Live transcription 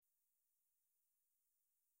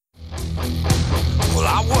Well,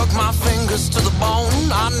 I work my fingers to the bone,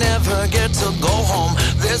 I never get to go home.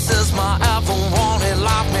 This is my ever wanted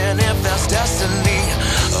life, man, if that's destiny.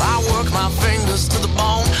 I work my fingers to the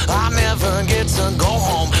bone, I never get to go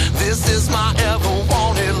home. This is my ever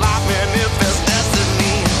wanted life, man, if that's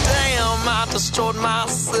destiny. Damn, I destroyed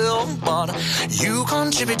myself, but you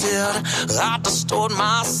contributed. I destroyed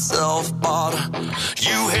myself, but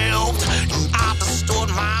you helped. I destroyed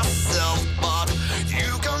myself, but you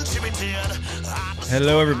contributed.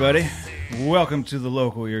 Hello, everybody. Welcome to the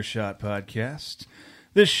Local Earshot Podcast.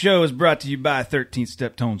 This show is brought to you by 13th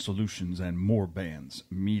Step Tone Solutions and More Bands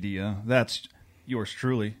Media. That's yours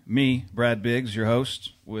truly, me, Brad Biggs, your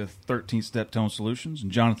host with 13th Step Tone Solutions,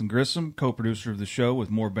 and Jonathan Grissom, co-producer of the show with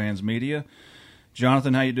More Bands Media.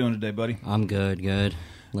 Jonathan, how you doing today, buddy? I'm good.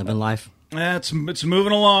 Living life. Yeah, it's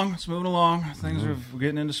moving along. Things are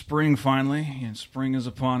getting into spring finally, and spring is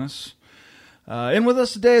upon us. And with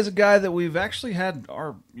us today is a guy that we've actually had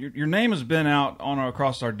your name has been out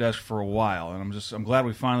across our desk for a while, and I'm glad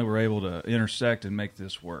we finally were able to intersect and make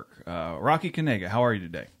this work. Rocky Kanega, how are you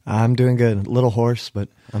today? I'm doing good. A little hoarse, but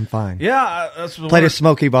I'm fine. Yeah, played a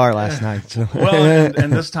smoky bar last night. So. Well,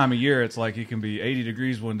 and this time of year, it's like it can be 80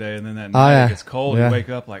 degrees one day, and then that night it gets cold. Yeah. You wake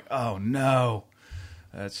up like, oh no.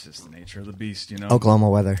 That's just the nature of the beast, you know. Oklahoma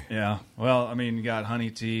weather. Yeah. Well, I mean, you got honey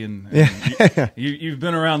tea, and yeah. you've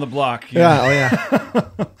been around the block. Yeah. Oh,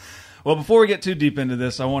 yeah. Well, before we get too deep into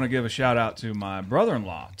this, I want to give a shout out to my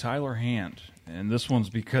brother-in-law, Tyler Hand. And this one's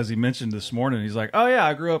because he mentioned this morning, he's like, oh, yeah,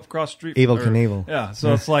 I grew up across the street. Evil Knievel. Yeah.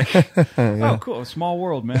 So it's like, yeah. Oh, cool. Small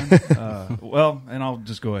world, man. Well, and I'll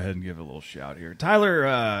just go ahead and give a little shout here.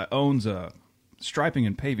 Tyler owns a striping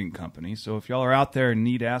and paving company, so if y'all are out there and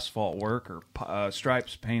need asphalt work or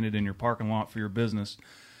stripes painted in your parking lot for your business,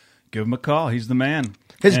 give him a call. He's the man.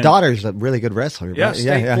 His daughter's a really good wrestler. Yeah,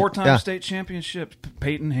 Right? Four-time state championship.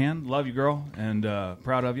 Peyton Hand, love you, girl, and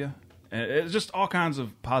proud of you. And it's just all kinds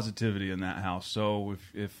of positivity in that house. So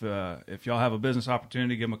if y'all have a business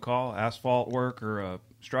opportunity, give him a call. Asphalt work or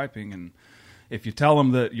striping, and if you tell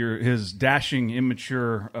him that you're his dashingly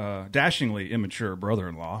immature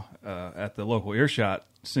brother-in-law at the Local Earshot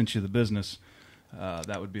sent you the business,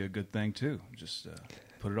 that would be a good thing too. Just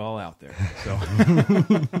put it all out there. So,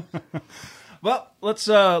 well, let's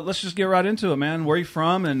just get right into it, man. Where are you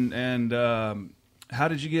from, and how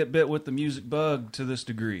did you get bit with the music bug to this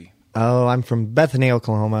degree? Oh, I'm from Bethany,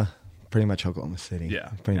 Oklahoma. Pretty much Oklahoma City.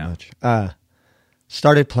 Yeah, pretty much.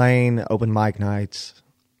 Started playing open mic nights.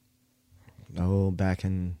 Back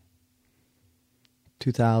in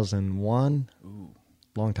 2001. Ooh,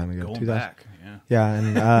 long time ago. Going back, yeah. Yeah,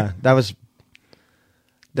 and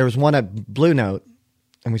there was one at Blue Note,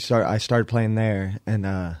 and I started playing there, and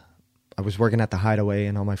I was working at the Hideaway,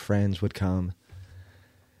 and all my friends would come.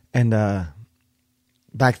 And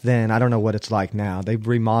back then, I don't know what it's like now. They've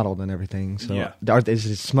remodeled and everything. So yeah. Is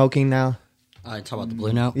it smoking now? Talk about the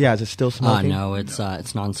Blue Note? Yeah, is it still smoking? No, it's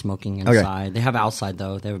non-smoking inside. Okay. They have outside,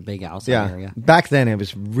 though. They have a big outside area. Back then, it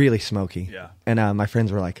was really smoky. Yeah. And my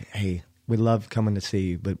friends were like, hey, we love coming to see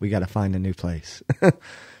you, but we got to find a new place.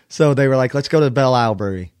 So they were like, let's go to Belle Isle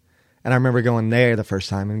Brewery. And I remember going there the first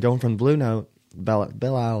time, and going from Blue Note, Belle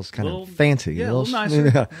Isle's kind of fancy. Yeah, a little nicer.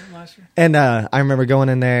 Yeah. And I remember going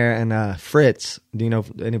in there, and Fritz,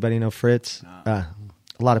 anybody know Fritz? No.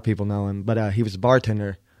 A lot of people know him, but he was a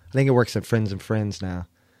bartender. I think he works at Friends and Friends now.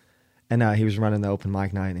 And he was running the open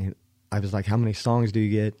mic night. And I was like, how many songs do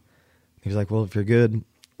you get? He was like, well, if you're good,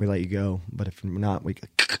 we let you go. But if you're not, we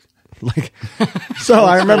like. So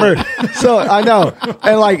I remember. So I know.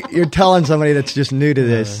 And like, you're telling somebody that's just new to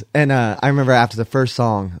this. And I remember after the first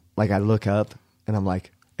song, like I look up and I'm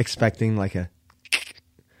like expecting like a.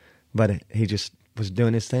 But he just was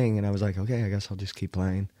doing his thing. And I was like, okay, I guess I'll just keep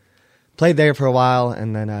playing. Played there for a while.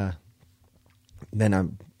 And then I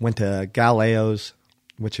went to Galileo's,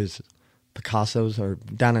 which is Picasso's, or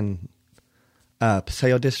down in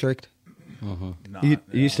Paseo District. Mm-hmm. It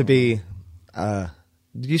used to be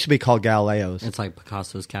called Galileo's. It's like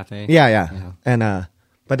Picasso's Cafe. Yeah. And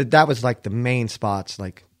but that was like the main spots,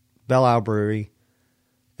 like Belle Isle Brewery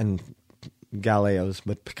and Galileo's,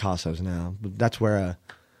 but Picasso's now. But that's where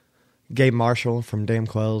Gabe Marshall from Damn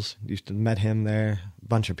Quells used to met him there. A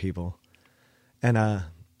bunch of people, and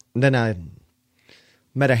then I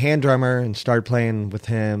met a hand drummer and started playing with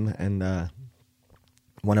him, and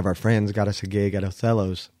one of our friends got us a gig at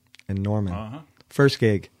Othello's in Norman. Uh-huh. First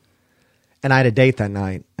gig. And I had a date that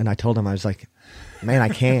night, and I told him, I was like, man, I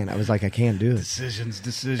can't. I was like, I can't do it. Decisions.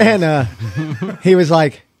 And he was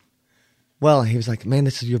like, man,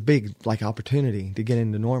 this is your big like opportunity to get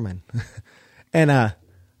into Norman. And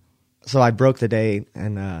so I broke the date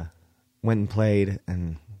and went and played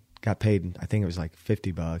and got paid, I think it was like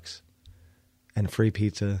 $50 and free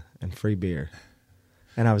pizza and free beer.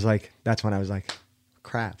 And I was like, that's when I was like,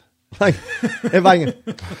 crap. Like if I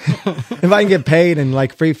can get paid and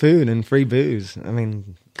like free food and free booze, I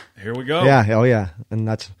mean, here we go. Yeah. Oh yeah.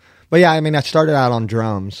 But yeah, I mean, I started out on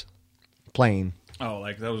drums playing. Oh,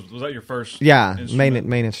 like was that your first? Yeah. Instrument?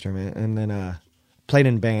 Main instrument. And then, played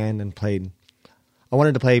in band and I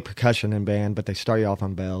wanted to play percussion in band, but they start you off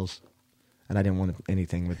on bells, and I didn't want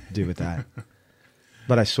anything to do with that.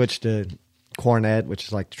 But I switched to cornet, which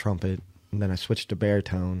is like trumpet, and then I switched to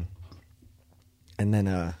baritone. And then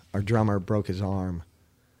our drummer broke his arm,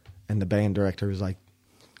 and the band director was like,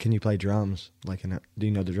 "Can you play drums? Like, do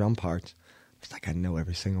you know the drum parts?" I was like, "I know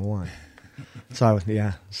every single one." So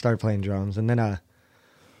I started playing drums, and then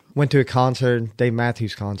went to a concert, Dave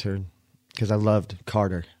Matthews concert, because I loved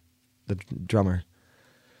Carter, the drummer.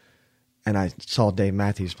 And I saw Dave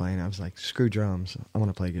Matthews playing. I was like, screw drums. I want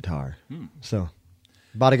to play guitar. So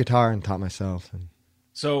bought a guitar and taught myself.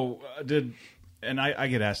 So I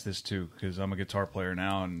get asked this too, because I'm a guitar player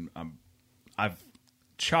now, and I've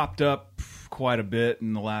chopped up quite a bit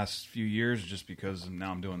in the last few years just because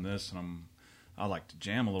now I'm doing this, and I like to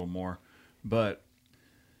jam a little more. But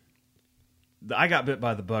I got bit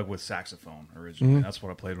by the bug with saxophone originally. Mm-hmm. That's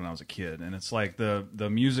what I played when I was a kid. And it's like the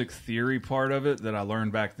music theory part of it that I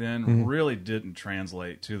learned back then really didn't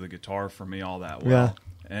translate to the guitar for me all that well.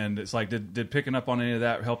 Yeah. And it's like, did picking up on any of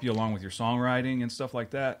that help you along with your songwriting and stuff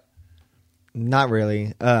like that? Not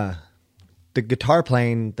really. The guitar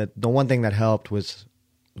playing, the one thing that helped was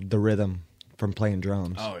the rhythm from playing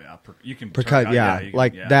drums. Oh, yeah. You can...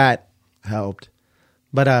 that helped.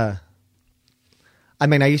 But... I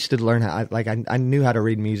mean, I used to learn how. I knew how to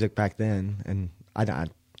read music back then, and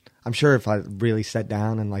I'm sure if I really sat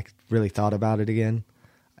down and like really thought about it again,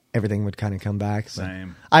 everything would kind of come back.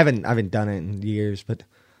 Same. I haven't done it in years, but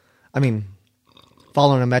I mean,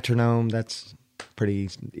 following a metronome, that's pretty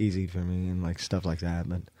easy for me, and like stuff like that.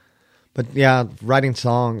 But yeah, writing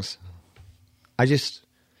songs, I just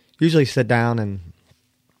usually sit down and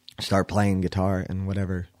start playing guitar, and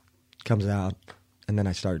whatever comes out, and then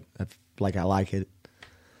I like it.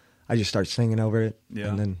 I just start singing over it. Yeah.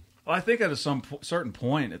 And then, well, I think at some certain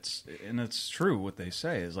point, it's true what they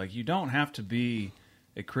say is like you don't have to be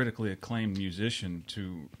a critically acclaimed musician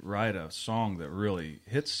to write a song that really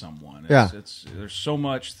hits someone. There's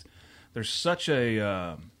such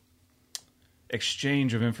a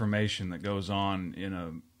exchange of information that goes on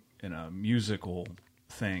in a musical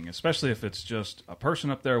thing, especially if it's just a person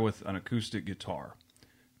up there with an acoustic guitar.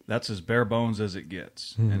 That's as bare bones as it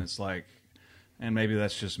gets, and it's like. And maybe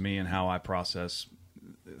that's just me and how I process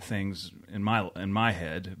things in my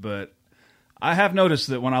head. But I have noticed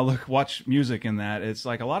that when I watch music in that, it's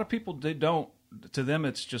like a lot of people, to them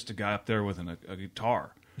it's just a guy up there with a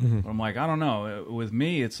guitar. Mm-hmm. But I'm like, I don't know. With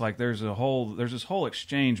me, it's like there's this whole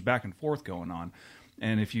exchange back and forth going on.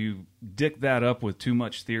 And if you dick that up with too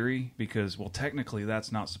much theory, because, well, technically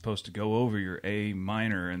that's not supposed to go over your A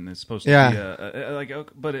minor, and it's supposed to be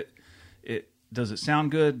but it does it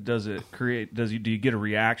sound good? Does it create? Do you get a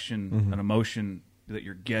reaction, an emotion that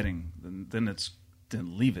you're getting? Then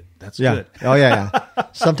leave it. That's good. Oh yeah.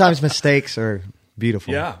 Sometimes mistakes are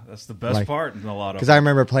beautiful. Yeah, that's the best part in a lot of. Because I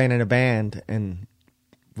remember playing in a band, and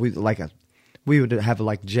we would have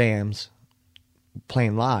like jams,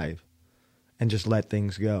 playing live, and just let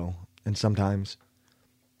things go. And sometimes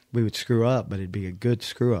we would screw up, but it'd be a good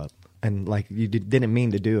screw up, and like you didn't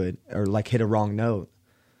mean to do it, or like hit a wrong note.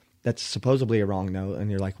 That's supposedly a wrong note,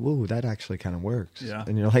 and you're like, "Whoa, that actually kind of works." Yeah,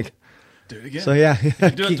 and you're like, "Do it again." So yeah,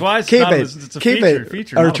 do it twice. Keep it's a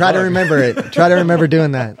feature, or try to remember it. Try to remember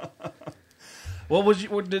doing that. Well,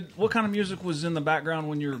 what kind of music was in the background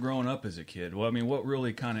when you were growing up as a kid? Well, I mean, what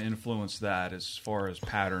really kind of influenced that as far as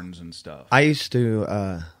patterns and stuff? I used to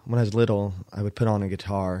when I was little, I would put on a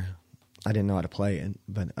guitar. I didn't know how to play it,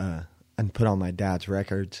 but I'd put on my dad's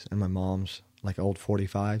records and my mom's like old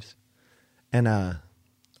 45s, and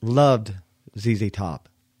loved ZZ Top.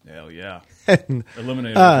 Hell yeah.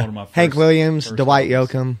 Eliminated one of my first, Hank Williams, first Dwight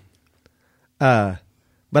albums. Yoakam.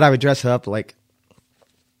 But I would dress up like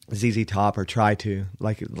ZZ Top, or try to,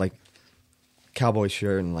 like cowboy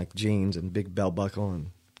shirt and like jeans and big belt buckle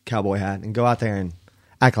and cowboy hat, and go out there and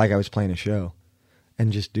act like I was playing a show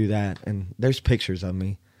and just do that. And there's pictures of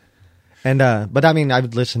me. And but I mean, I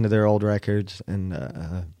would listen to their old records, and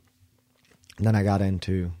then I got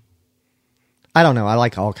into, I don't know, I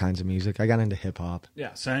like all kinds of music. I got into hip hop.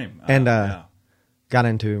 Yeah, same. And got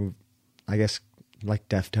into, I guess, like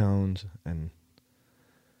Deftones and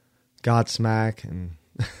Godsmack and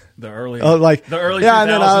The early, oh, like the early, yeah, and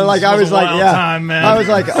then I was like, yeah, time, man. I was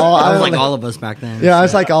like, all of us back then. Yeah, I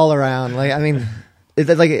was like all around. Like, I mean, it's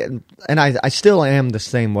like, and I still am the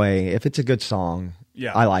same way. If it's a good song,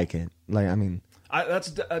 yeah, I like it. Like, I mean,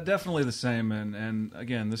 that's definitely the same. And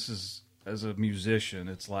again, this is as a musician,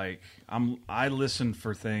 it's like I listen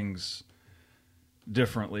for things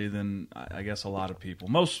differently than I guess a lot of people.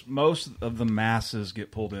 Most of the masses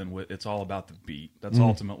get pulled in with. It's all about the beat. That's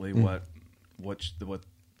ultimately what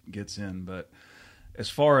gets in. But as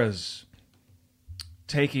far as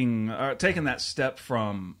taking that step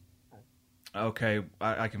from, okay,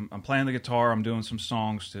 I'm playing the guitar, I'm doing some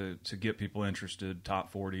songs to get people interested,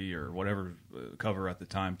 top 40 or whatever cover at the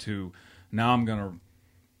time, to now I'm going to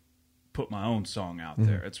put my own song out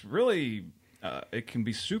there. It's really it can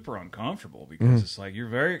be super uncomfortable because it's like you're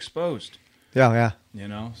very exposed. Yeah. You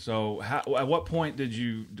know. So at what point did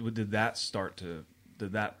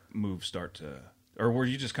that move start to, or were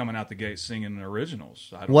you just coming out the gate singing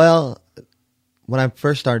originals? Well, when I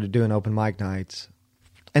first started doing open mic nights,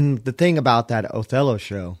 and the thing about that Othello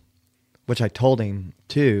show, which I told him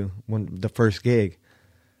too when the first gig,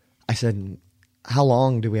 I said, "How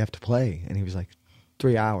long do we have to play?" And he was like,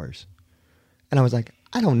 3 hours. And I was like,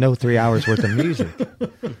 I don't know 3 hours worth of music.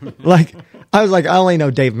 Like, I was like, I only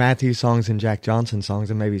know Dave Matthews songs and Jack Johnson songs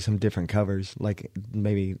and maybe some different covers, like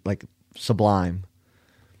maybe like Sublime.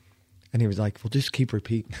 And he was like, well, just keep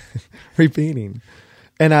repeating.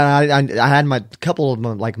 And I had my couple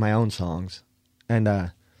of my own songs.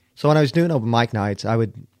 And so when I was doing open mic nights, I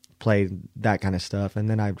would play that kind of stuff. And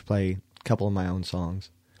then I would play a couple of my own songs.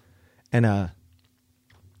 And,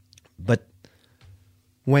 but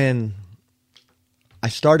when I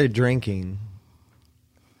started drinking,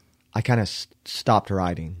 I kind of stopped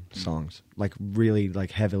writing songs, like really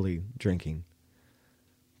like heavily drinking.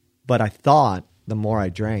 But I thought the more I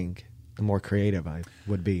drank, the more creative I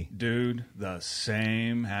would be. Dude, the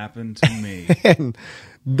same happened to me. And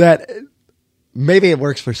that maybe it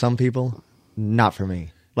works for some people, not for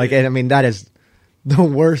me. Like, yeah. I mean, that is the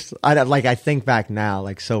worst. I think back now,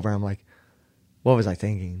 like sober, I'm like, what was I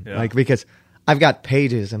thinking? Yeah. Like, because I've got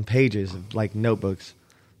pages and pages of like notebooks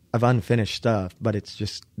of unfinished stuff, but it's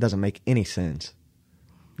just doesn't make any sense.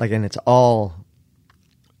 Like, and it's all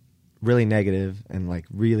really negative and like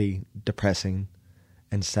really depressing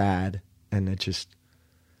and sad, and it just.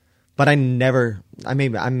 But I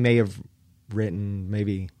may have written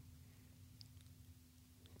maybe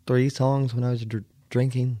 3 songs when I was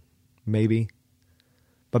drinking, maybe.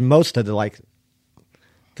 But most of the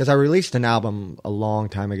because I released an album a long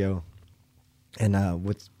time ago, and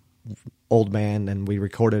with old band, and we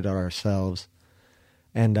recorded it ourselves,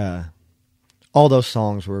 and all those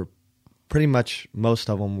songs were pretty much, most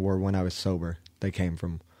of them were when I was sober. They came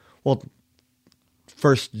from, well,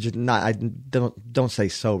 first, not, I don't say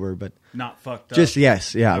sober, but not fucked up. Just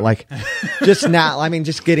yes, yeah, like just now. I mean,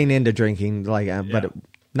 just getting into drinking, like, but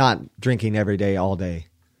not drinking every day, all day.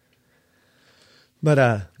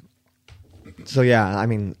 But so yeah, I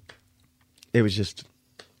mean, it was just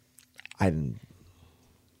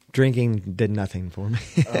drinking did nothing for me.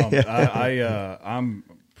 I'm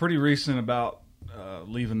pretty recent about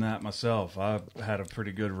leaving that myself. I've had a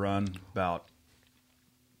pretty good run, about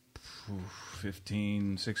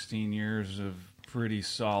 15, 16 years of pretty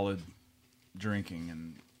solid drinking,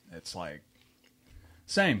 and it's like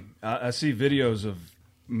same. I see videos of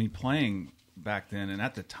me playing back then, and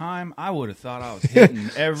at the time I would have thought I was hitting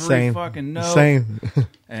every fucking note. Same.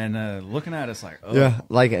 And looking at it's like, oh. Yeah,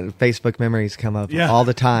 like Facebook memories come up all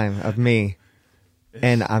the time of me,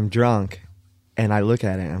 and I'm drunk, and I look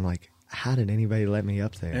at it and I'm like, how did anybody let me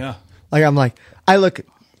up there? Yeah. Like, I'm like,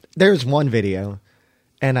 there's one video,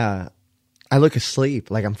 and I look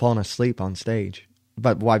asleep, like I'm falling asleep on stage,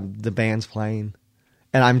 but while the band's playing,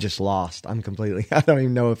 and I'm just lost. I'm completely, I don't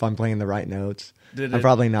even know if I'm playing the right notes. I'm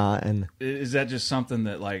probably not. And is that just something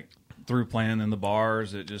that, like, through playing in the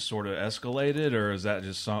bars, it just sort of escalated, or is that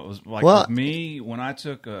just something, like, with me, when I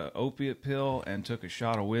took a opiate pill and took a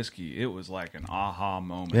shot of whiskey, it was like an aha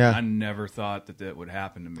moment. Yeah. I never thought that would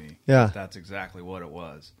happen to me. Yeah. But that's exactly what it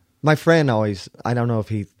was. My friend always, I don't know if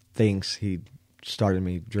he thinks he started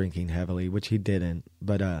me drinking heavily, which he didn't,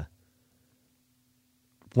 but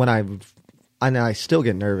when I still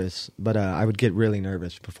get nervous, but I would get really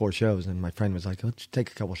nervous before shows, and my friend was like, let's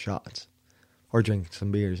take a couple shots or drink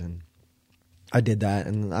some beers, and I did that,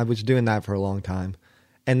 and I was doing that for a long time,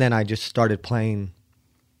 and then I just started playing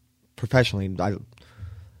professionally. I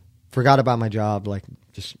forgot about my job, like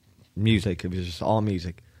just music. It was just all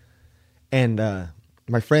music, and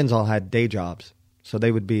my friends all had day jobs, so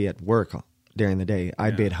they would be at work during the day.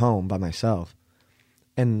 I'd be at home by myself,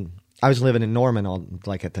 and I was living in Norman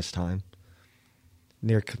at this time,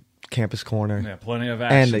 near Campus Corner. Yeah, plenty of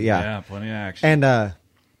action. And yeah, plenty of action. And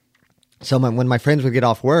so when my friends would get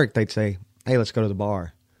off work, they'd say, "Hey, let's go to the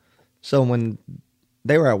bar." So when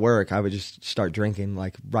they were at work, I would just start drinking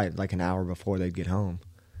like an hour before they'd get home.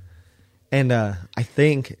 And I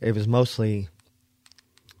think it was mostly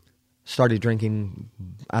started drinking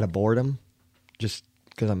out of boredom, just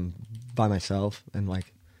because I'm by myself and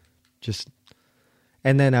like just.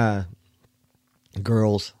 And then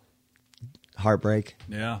girls, heartbreak.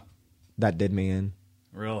 Yeah, that did me in.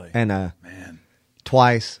 Really? And man,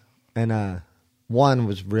 twice, and one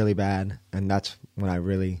was really bad, and that's when I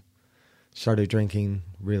really started drinking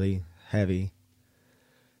really heavy.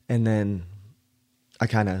 And then I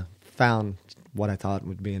kind of found what I thought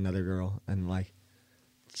would be another girl, and like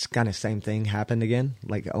it's kind of same thing happened again,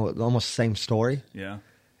 like almost same story. Yeah.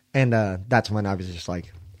 And that's when I was just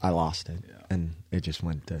like, I lost it, yeah. And it just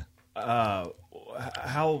went to.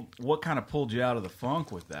 What kind of pulled you out of the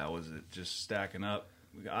funk with that? Was it just stacking up?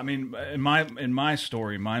 I mean, in my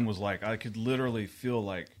story, mine was like I could literally feel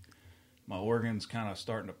like my organs kind of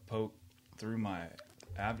starting to poke through my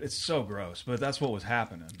it's so gross, but that's what was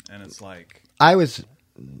happening. And it's like I was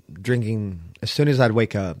drinking as soon as I'd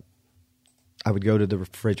wake up. I would go to the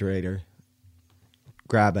refrigerator,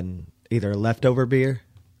 grab either a leftover beer,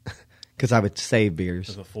 because I would save beers.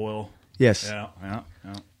 As a foil. Yes. Yeah.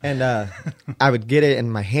 And I would get it,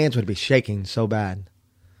 and my hands would be shaking so bad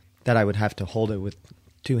that I would have to hold it with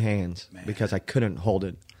two hands. Man. Because I couldn't hold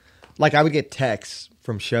it. Like, I would get texts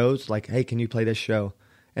from shows like, "Hey, can you play this show?"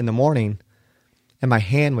 in the morning, and my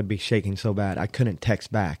hand would be shaking so bad I couldn't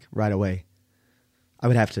text back right away. I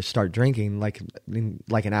would have to start drinking. Like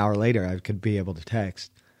an hour later, I could be able to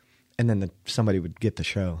text, and then somebody would get the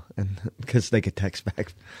show, and because they could text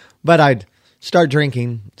back. But I'd start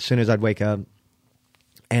drinking as soon as I'd wake up,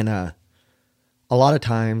 and a lot of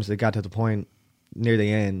times it got to the point near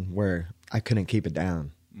the end where I couldn't keep it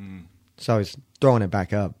down. So I was throwing it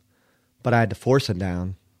back up, but I had to force it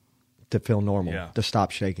down to feel normal, to stop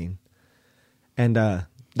shaking. And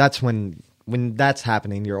that's when that's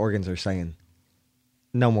happening, your organs are saying,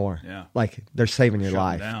 no more. Yeah. Like, they're saving your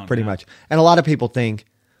life, down, pretty much. And a lot of people think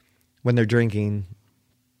when they're drinking,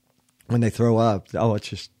 when they throw up, oh, it's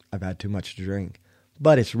just, I've had too much to drink.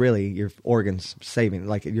 But it's really your organs saving,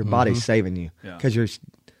 like your body's saving you. Because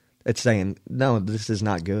it's saying, no, this is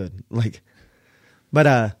not good. Like,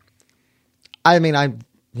 but I mean, I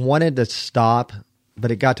wanted to stop,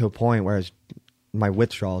 but it got to a point where my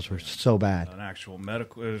withdrawals were so bad. An actual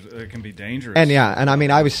medical, it can be dangerous. And and I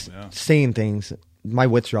mean, I was seeing things. My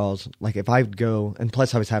withdrawals, like if I would go, and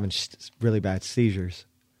plus I was having really bad seizures.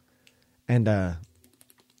 And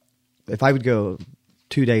if I would go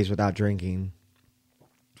 2 days without drinking,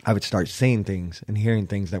 I would start seeing things and hearing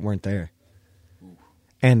things that weren't there. Ooh.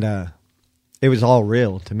 And it was all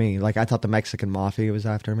real to me. Like, I thought the Mexican mafia was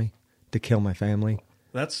after me to kill my family.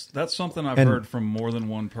 That's something I've heard from more than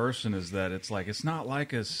one person, is that it's not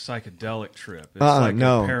like a psychedelic trip. It's like a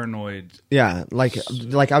paranoid. Yeah, like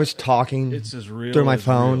I was talking it's as real through my as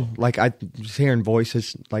phone. Real. Like, I was hearing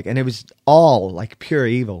voices, like, and it was all like pure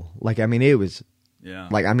evil. Like, I mean, it was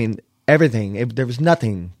like, I mean, everything. There was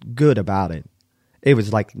nothing good about it. It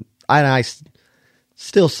was like, I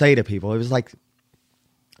still say to people, it was like,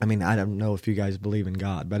 I mean, I don't know if you guys believe in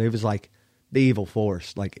God, but it was like the evil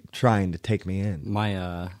force, like, trying to take me in.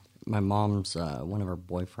 My mom's, one of her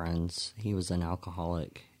boyfriends, he was an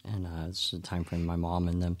alcoholic, and it's a time frame my mom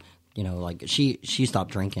and them, you know, like, she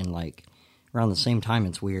stopped drinking, like, around the same time.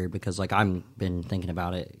 It's weird, because, like, I've been thinking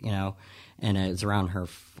about it, you know, and it's around her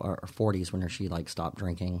 40s when she, like, stopped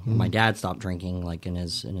drinking. Mm-hmm. My dad stopped drinking, like, in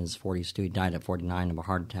his 40s, too. He died at 49 of a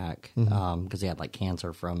heart attack, because he had, like,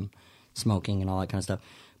 cancer from smoking and all that kind of stuff.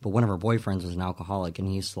 But one of her boyfriends was an alcoholic, and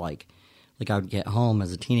he used to, like, I would get home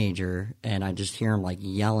as a teenager, and I'd just hear him, like,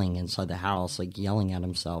 yelling inside the house, like, yelling at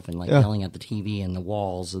himself, and, like, yelling at the TV and the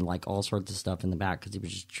walls, and, like, all sorts of stuff in the back, because he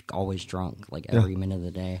was just always drunk, like, every minute of the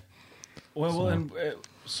day.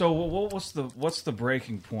 So what's the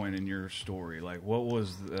breaking point in your story? Like, what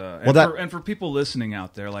was and for people listening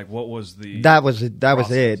out there, like, what was the that was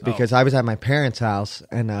it, because I was at my parents' house,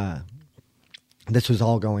 and this was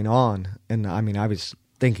all going on, and I mean, I was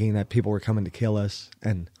thinking that people were coming to kill us,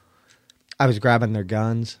 and I was grabbing their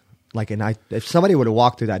guns, like, and if somebody would have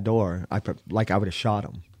walked through that door, I would have shot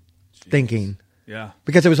them. Jeez. Thinking,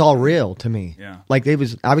 because it was all real to me. Like,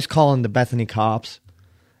 I was calling the Bethany cops,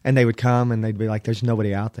 and they would come and they'd be like, "There's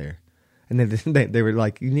nobody out there," and then they were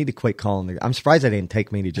like, "You need to quit calling." I'm surprised they didn't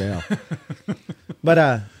take me to jail.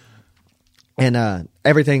 But and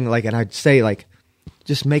everything, like, and I'd say, like,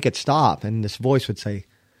 "Just make it stop," and this voice would say,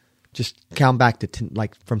 just count back to 10,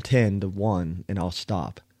 like from 10 to 1, and I'll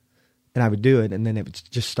stop. And I would do it, and then it would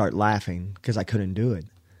just start laughing because I couldn't do it.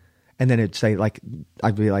 And then it'd say, like,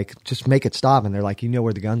 I'd be like, just make it stop. And they're like, you know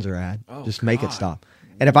where the guns are at. Oh, just make it stop.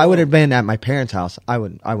 And if I would have been at my parents' house, I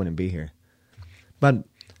wouldn't be here. But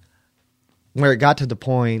where it got to the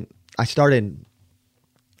point,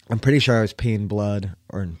 I'm pretty sure I was peeing blood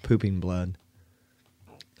or pooping blood.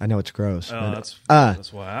 I know it's gross. Oh, but,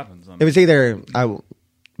 that's what happens. I mean, it was either,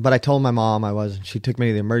 but I told my mom I was, she took me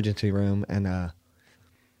to the emergency room, and I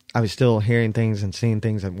was still hearing things and seeing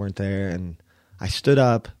things that weren't there. And I stood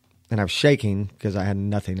up, and I was shaking because I had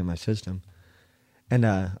nothing in my system. And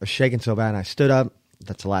I was shaking so bad, and I stood up.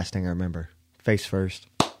 That's the last thing I remember. Face first,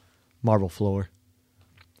 marble floor.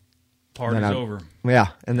 Party's over. Yeah,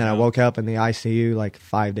 and then I woke up in the ICU like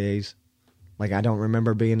 5 days. Like, I don't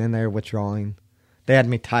remember being in there withdrawing. They had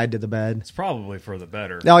me tied to the bed. It's probably for the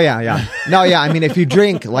better. Oh, yeah. No, yeah, I mean, if you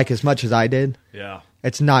drink like as much as I did, yeah,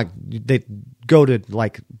 it's not, they go to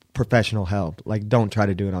like professional help. Like, don't try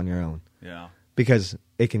to do it on your own. Yeah. Because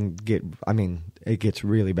it can get, I mean, it gets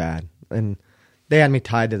really bad. And they had me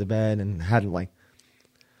tied to the bed and had like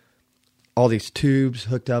all these tubes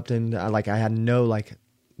hooked up, and like I had no, like,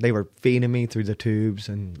 they were feeding me through the tubes,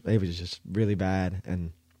 and it was just really bad,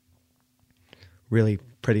 and really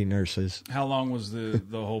pretty nurses. How long was the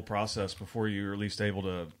whole process before you were at least able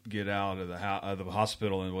to get out of the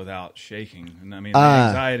hospital and without shaking? And I mean, the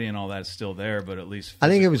anxiety and all that's still there, but at least physically.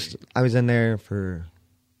 I think I was in there for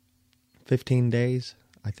 15 days,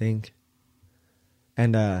 I think.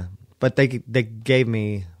 And but they gave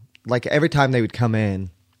me, like, every time they would come in,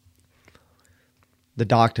 the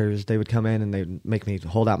doctors, they would come in and they would make me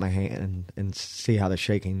hold out my hand and see how the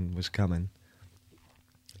shaking was coming.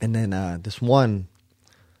 And then this one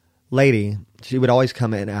lady, she would always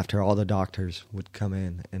come in after all the doctors would come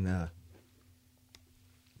in, and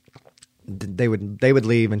they would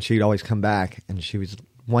leave, and she'd always come back. And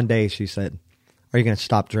one day she said, "Are you going to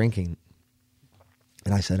stop drinking?"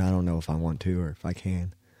 And I said, "I don't know if I want to or if I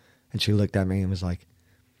can." And she looked at me and was like,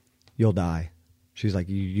 "You'll die." She's like,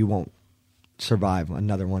 you won't survive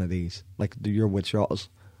another one of these. Like, your withdrawals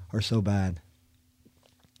are so bad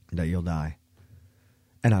that you'll die.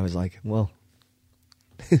 And I was like, well,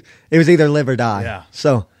 it was either live or die. Yeah.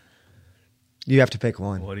 So you have to pick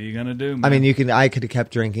one. What are you going to do, man? I mean, I could have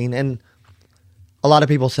kept drinking. And a lot of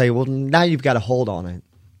people say, well, now you've got a hold on it.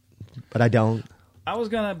 But I don't. I was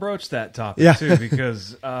going to broach that topic, too,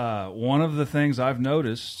 because one of the things I've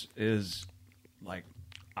noticed is, like,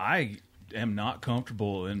 I am not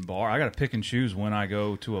comfortable in bar. I got to pick and choose when I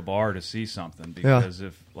go to a bar to see something, because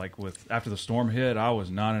after the storm hit, I was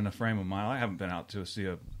not in a frame of mind. I haven't been out to see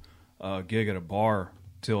a gig at a bar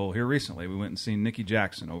till here recently. We went and seen Nikki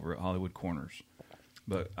Jackson over at Hollywood Corners,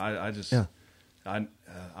 but I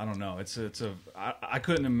don't know. I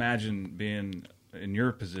couldn't imagine being in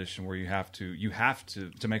your position where you have to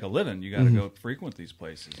make a living. You got to go frequent these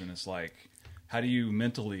places, and it's like, how do you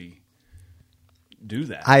mentally do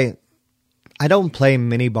that? I don't play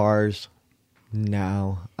mini bars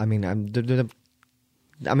now. I mean,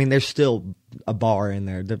 there's still a bar in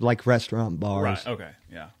there. They're like restaurant bars. Right. Okay.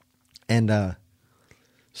 Yeah. And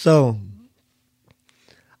so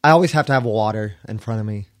I always have to have water in front of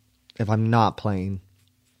me if I'm not playing,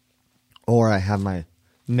 or I have my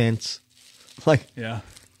mints, like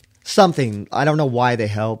something. I don't know why they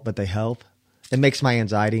help, but they help. It makes my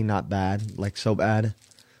anxiety not bad, like so bad.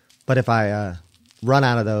 But if I run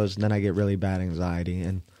out of those, then I get really bad anxiety.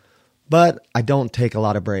 But I don't take a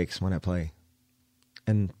lot of breaks when I play.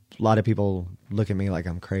 And a lot of people look at me like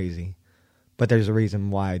I'm crazy. But there's a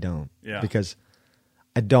reason why I don't. Yeah. Because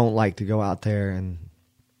I don't like to go out there and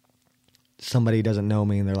somebody doesn't know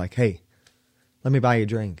me and they're like, "Hey, let me buy you a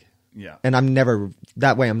drink." Yeah. And I'm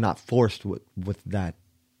not forced with that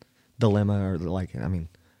dilemma, or like, I mean,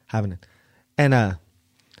 having it. And I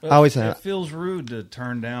always it feels rude to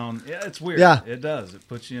turn down. Yeah, it's weird. Yeah. It does. It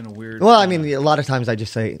puts you in a weird. Well, I mean, a lot of times I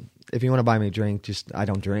just say, if you want to buy me a drink, I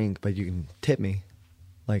don't drink, but you can tip me.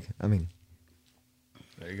 Like, I mean,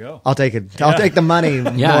 there you go. I'll take it. I'll take the money.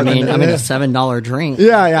 Yeah, I mean, a $7 drink.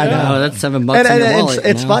 Yeah, I know. That's $7 in your wallet.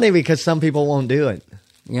 It's funny because some people won't do it.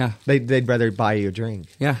 Yeah, they'd rather buy you a drink.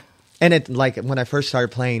 yeah. And it, like, when I first started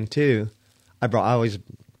playing too, I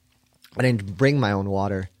didn't bring my own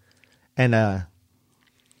water, and I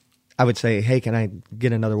would say, "Hey, can I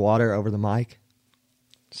get another water over the mic?"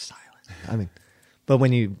 Silent. I mean, but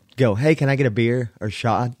when you go, "Hey, can I get a beer or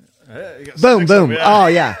shot?" Boom, boom. Oh,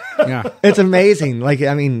 yeah. Yeah. It's amazing. Like,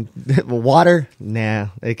 I mean, water, nah,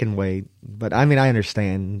 it can wait. But, I mean, I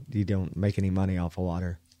understand you don't make any money off of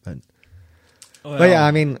water. But yeah,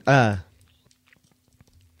 I mean,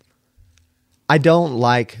 I don't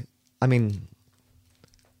like. I mean,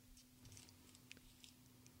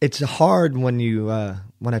 it's hard when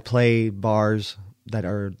when I play bars that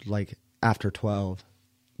are like after 12,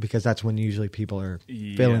 because that's when usually people are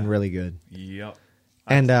feeling really good. Yep.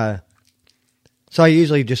 And so I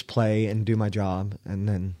usually just play and do my job, and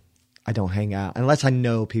then I don't hang out unless I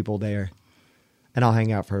know people there, and I'll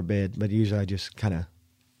hang out for a bit. But usually I just kind of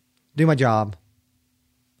do my job,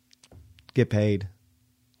 get paid,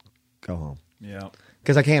 go home. Yeah.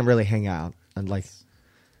 Because I can't really hang out and like.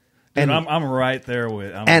 Dude, And I'm right there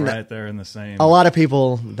with. I'm right there in the same. a lot of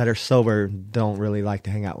people that are sober don't really like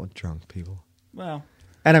to hang out with drunk people. Well,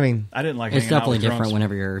 And I mean, I didn't like. It's hanging out definitely with different drunks.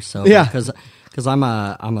 whenever you're sober. Yeah. Because I'm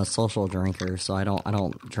a social drinker, so I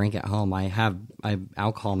don't drink at home. I have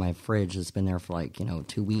alcohol in my fridge that's been there for like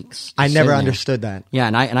 2 weeks. I just never sitting there. understood that. Yeah,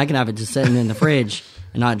 and I can have it just sitting in the fridge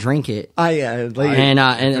and not drink it. And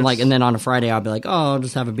then on a Friday I'll be like, oh, I'll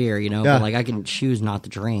just have a beer, Yeah. But like I can choose not to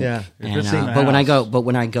drink. Yeah. And, it's in the but house.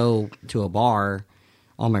 when I go to a bar,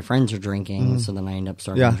 all my friends are drinking, so then I end up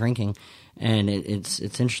starting Yeah. drinking. And it's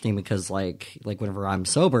interesting because like whenever I'm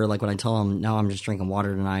sober, like when I tell them no, I'm just drinking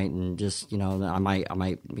water tonight, and just I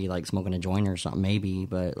might be like smoking a joint or something maybe,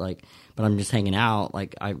 but I'm just hanging out.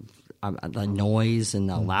 Like I the noise and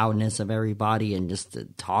the loudness of everybody and just the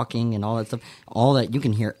talking and all that stuff, all that you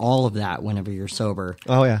can hear all of that whenever you're sober.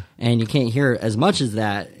 Oh yeah. And you can't hear as much as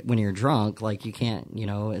that when you're drunk. Like you can't,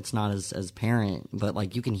 it's not as apparent, but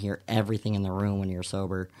like you can hear everything in the room when you're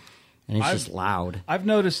sober. And it's just loud. I've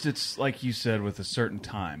noticed it's like you said with a certain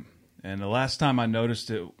time. And the last time I noticed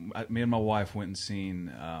it, me and my wife went and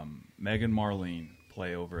seen Megan Marlene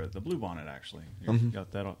play over at the Blue Bonnet. Actually, you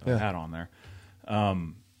got that hat on there.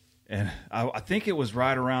 And I think it was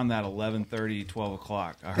right around that 11:30, 12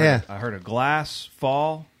 o'clock. I heard a glass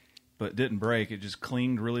fall, but it didn't break. It just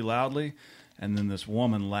clinged really loudly. And then this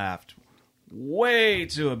woman laughed way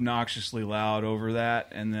too obnoxiously loud over that.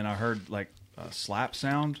 And then I heard like a slap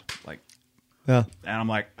sound, like, Yeah. and I'm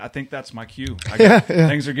like, I think that's my cue.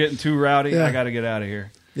 Things are getting too rowdy. Yeah. I got to get out of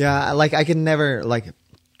here. Yeah, like I can never like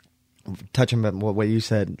touching on what you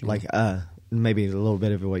said, like maybe a little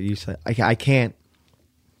bit of what you said. I can't.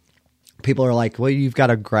 People are like, well, you've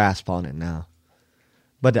got a grasp on it now,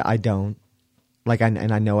 but I don't. Like I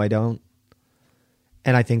know I don't,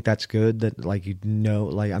 and I think that's good that like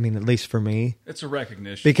like I mean at least for me, It's a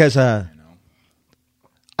recognition because I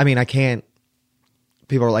mean I can't.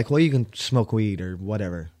 People are like, well, you can smoke weed or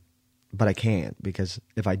whatever, but I can't because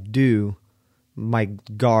if I do, my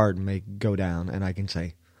guard may go down, and I can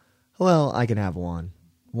say, well, I can have one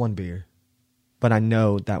beer, but I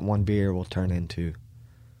know that one beer will turn into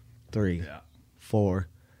 3, 4,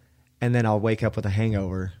 and then I'll wake up with a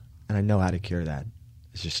hangover, and I know how to cure that.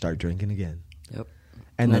 It's just start drinking again. Yep.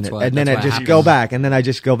 And That's then what- and then that's I what just happens. go back, and then I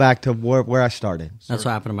just go back to where I started. That's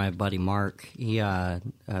what happened to my buddy Mark. He,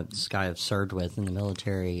 this guy I've served with in the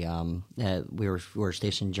military. We were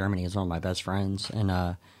stationed in Germany. He's one of my best friends,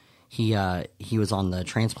 and he was on the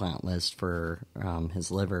transplant list for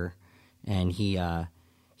his liver, and he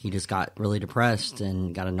just got really depressed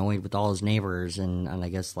and got annoyed with all his neighbors, and I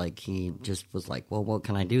guess like he just was like, well, what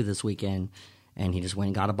can I do this weekend? And he just went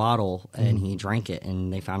and got a bottle, and he drank it,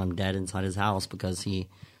 and they found him dead inside his house because he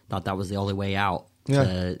thought that was the only way out. Yeah.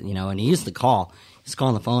 And he used to call. He's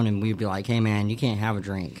calling the phone, and we'd be like, hey, man, you can't have a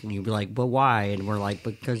drink. And you'd be like, but why? And we're like,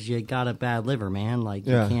 because you got a bad liver, man. Like,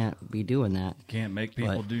 Yeah. you can't be doing that. Can't make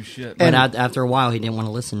people do shit. But after a while, he didn't want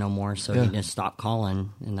to listen no more, so he just stopped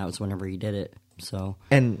calling, and that was whenever he did it. So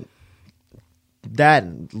And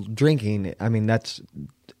that drinking, I mean, that's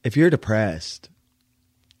if you're depressed,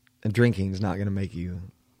 drinking is not going to make you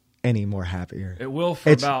any more happier. It will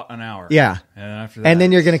for about an hour. Yeah. And after that, And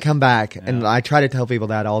then you're going to come back, and I try to tell people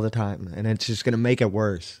that all the time, and it's just going to make it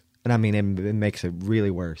worse. And I mean, it makes it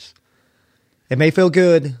really worse. It may feel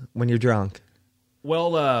good when you're drunk.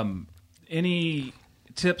 Well, any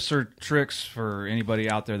tips or tricks for anybody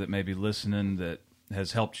out there that may be listening that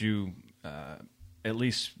has helped you at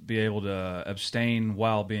least be able to abstain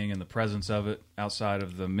while being in the presence of it outside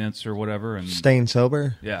of the mints or whatever? And Staying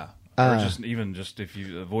sober. yeah. Or just if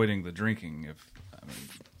you avoiding the drinking.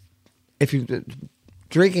 If you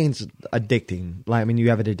drinking's addicting. Like, I mean, you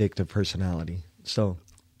have an addictive personality. So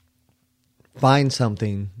find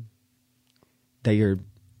something that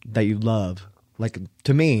you love. Like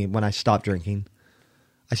to me, when I stopped drinking,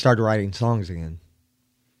 I started writing songs again.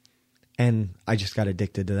 And I just got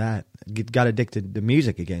addicted to that. Got addicted to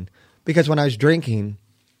music again. Because when I was drinking,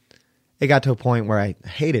 it got to a point where I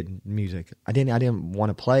hated music. I didn't want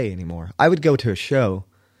to play anymore. I would go to a show,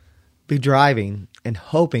 be driving, and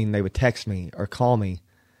hoping they would text me or call me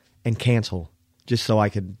and cancel just so I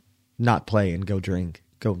could not play and go drink,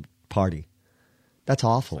 go party. That's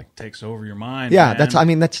awful. Like takes over your mind. Yeah,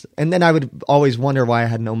 man. and then I would always wonder why I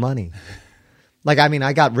had no money. Like, I mean,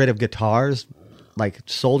 I got rid of guitars, like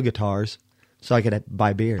sold guitars, so I could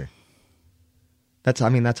buy beer. That's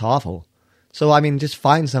awful. So, I mean, just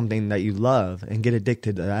find something that you love and get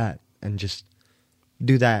addicted to that and just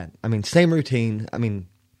do that. I mean, same routine. I mean,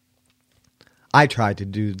 I try to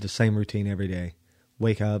do the same routine every day.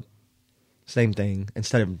 Wake up, same thing,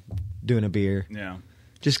 instead of doing a beer. Yeah.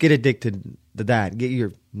 Just get addicted to that. Get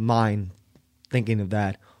your mind thinking of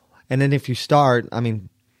that. And then if you start, I mean,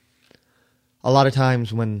 a lot of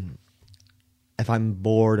times if I'm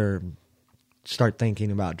bored or start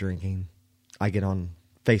thinking about drinking, I get on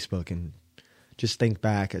Facebook and just think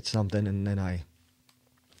back at something, and then I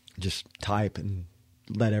just type and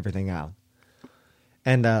let everything out.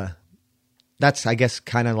 And that's, I guess,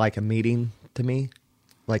 kind of like a meeting to me,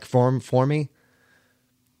 like for me.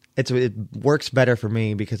 It works better for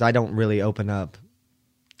me because I don't really open up.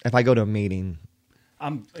 If I go to a meeting,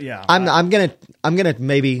 I'm gonna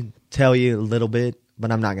maybe tell you a little bit,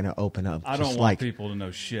 but I'm not gonna open up. I don't want people to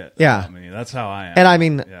know shit. Yeah, about me. That's how I am. And I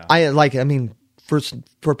mean, yeah.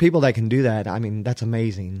 for people that can do that, I mean, that's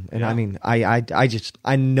amazing. And Yeah. I mean,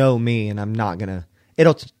 I know me, and I'm not gonna.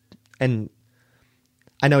 And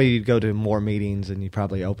I know you go to more meetings and you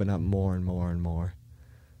probably open up more and more and more,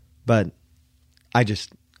 but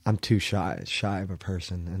I'm too shy of a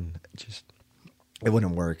person, and it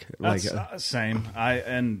wouldn't work. That's same.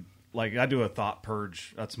 I do a thought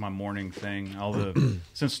purge. That's my morning thing.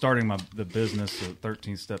 Since starting the business of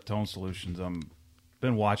 13 Step Tone Solutions,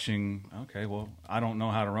 been watching. Okay, well, I don't know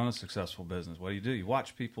how to run a successful business. What do? You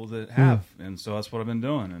watch people that have, and so that's what I've been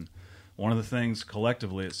doing. And one of the things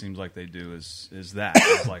collectively it seems like they do is that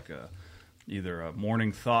it's like either a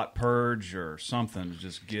morning thought purge or something to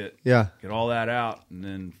just get all that out, and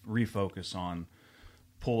then refocus on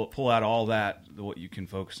pull out all that what you can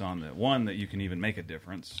focus on. That one, that you can even make a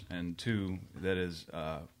difference, and two, that is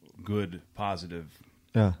good, positive,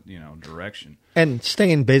 direction. And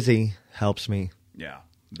staying busy helps me. Yeah,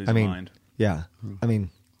 busy mind. Yeah, I mean,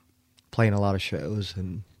 playing a lot of shows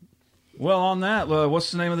and. Well, on that,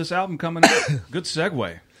 what's the name of this album coming out? Good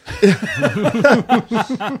segue.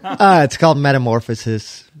 It's called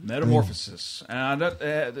Metamorphosis. Metamorphosis,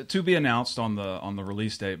 to be announced on the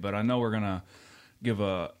release date. But I know we're gonna give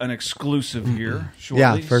an exclusive here shortly.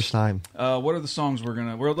 Yeah, first time. What are the songs we're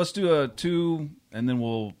gonna? Let's do 2, and then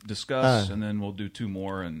we'll discuss, and then we'll do 2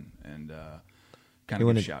 more, and kind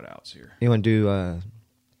of give shout outs here. You want to do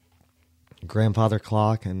Grandfather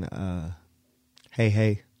Clock and Hey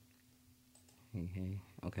Hey. Hey, hey.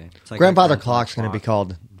 Okay. It's like Grandfather Clock's going to be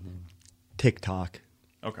called TikTok.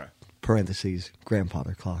 Okay. Parentheses,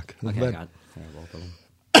 Grandfather Clock. Okay, But, I got both of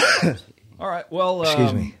them. All right. Well,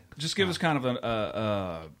 excuse me. Just give us kind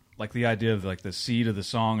of like the idea of like the seed of the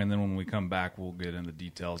song, and then when we come back, we'll get into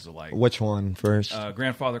details of like Which one first?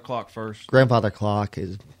 Grandfather Clock first. Grandfather Clock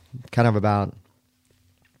is kind of about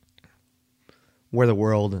where the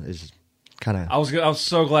world is kind of. I was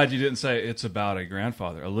so glad you didn't say it's about a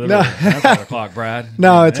grandfather, a literal grandfather clock, Brad.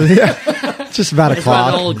 No, it's just about a It's clock.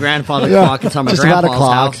 about an old grandfather clock. It's on my Just about grandpa's a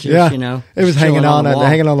clock. house. Yeah, It was hanging on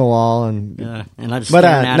the wall, and yeah, and I just but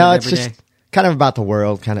staring at no, it it's every just day. kind of about the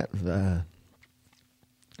world. Kind of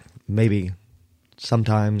maybe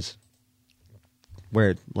sometimes where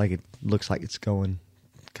it looks like it's going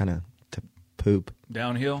kind of to poop.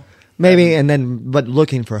 Downhill. Maybe, and then, but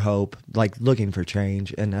looking for hope, like looking for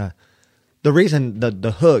change. And the reason,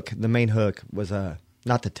 the hook, the main hook was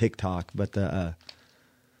not the TikTok, but I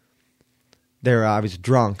was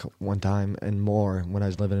drunk one time and more when I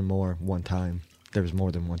was living in Moore one time. There was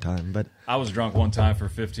more than one time, but I was drunk one time for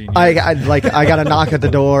 15 years. I got a knock at the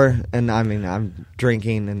door, and I mean I'm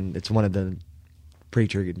drinking, and it's one of the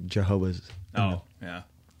preacher Jehovah's. Oh, yeah.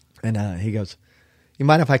 And he goes, "You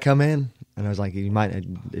mind if I come in?" And I was like, "You might,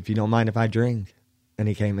 if you don't mind if I drink." And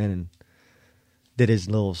he came in and did his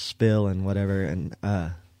little spill and whatever, and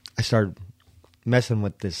I started messing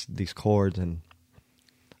with these chords, and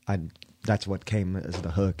that's what came as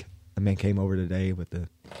the hook. A man came over today with the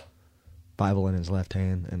Bible in his left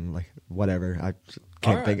hand, and like whatever. I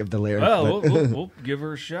can't think of the lyric. Well, we'll give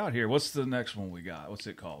her a shout here. What's the next one we got? What's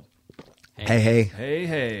it called? Hey, hey. Hey,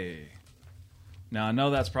 hey. Now, I know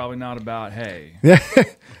that's probably not about hay.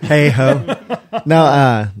 Hey, ho.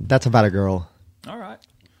 No, that's about a girl. All right.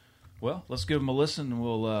 Well, let's give them a listen.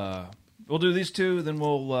 We'll do these 2, then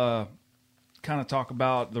we'll kind of talk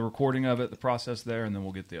about the recording of it, the process there, and then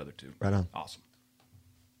we'll get the other 2. Right on. Awesome.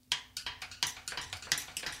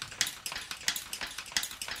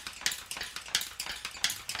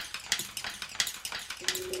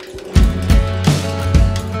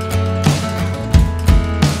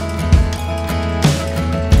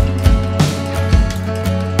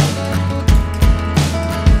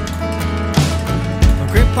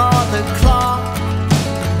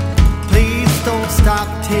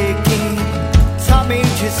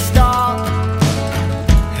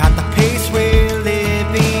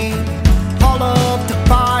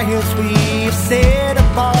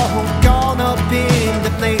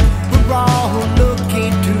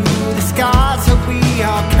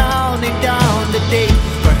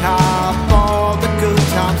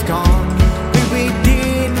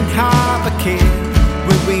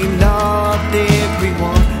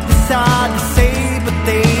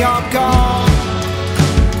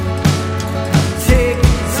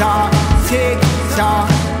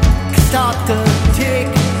 the tick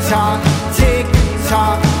tock, tick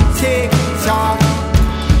tock, tick tock.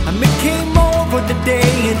 And me came over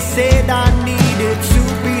today and said I needed to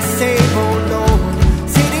be saved, oh Lord.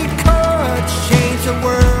 Said he could change the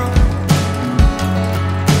world.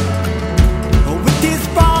 With his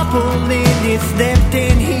Bible in his left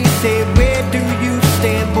hand, he said, where do you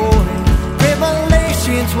stand, boy?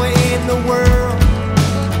 Revelations were in the world.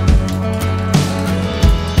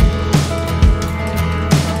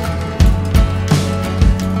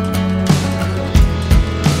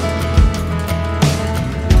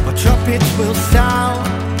 Trumpets will sound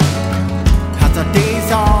as our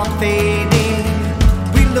days are fading.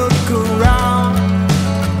 We look around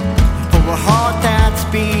for a heart that's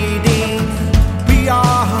beating. We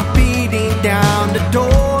are beating down the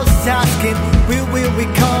doors, asking, will we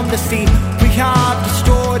come to see? We have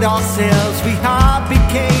destroyed ourselves. We have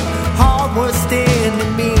became our worst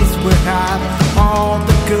enemies. We have all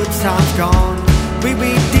the good times gone. We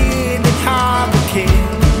didn't have a king.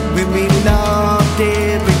 When we loved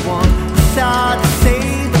everyone, sad to say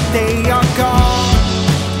that they are gone.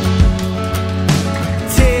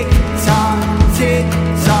 Tick tock, tick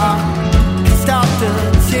tock, stop the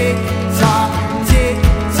tick tock, tick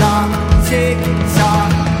tock, tick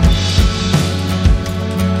tock.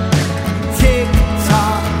 Tick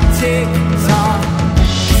tock, tick tock,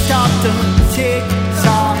 stop the tick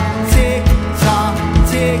tock, tick tock,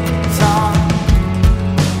 tick tock.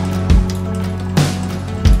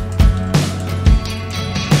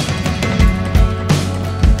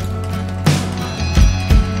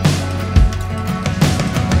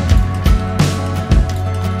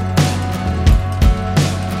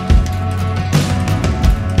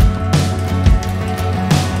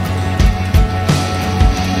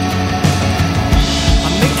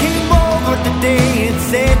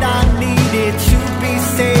 Said I needed to be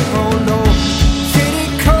saved, oh Lord. Said he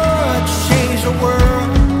could change the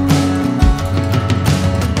world.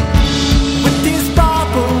 With his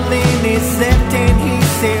Bible in his left hand, he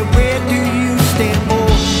said, where do you stand,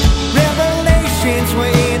 boy? Revelations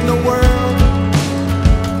were in the world.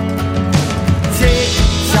 Tick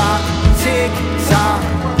tock, tick tock,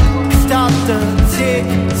 stop the tick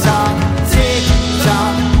tock, tick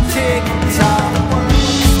tock, tick tock,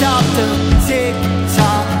 stop the tick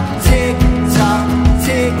tock, tick tock,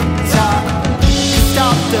 tick tock,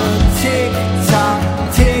 stop the tick tock,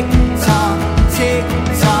 tick tock, tick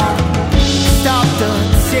tock, stop the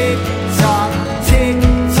tick tock, tick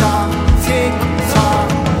tock, tick tock,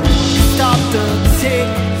 stop the tick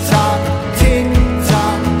tock, tick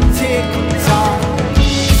tock, tick tock,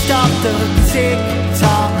 stop the tick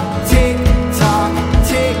tock, tick tock,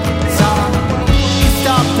 tick tock,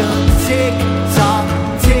 stop the tick tock,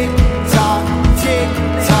 tick tock, tick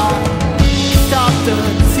tock, stop the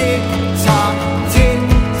tick tock, tick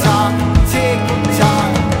tock, tick tock,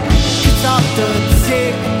 stop the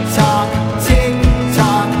tick tock, tick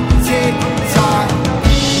tock, tick tock.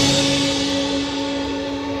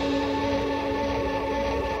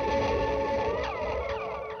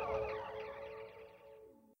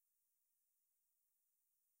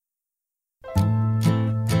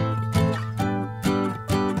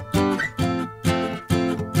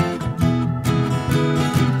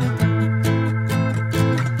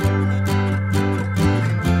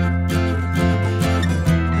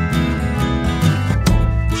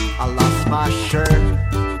 My shirt,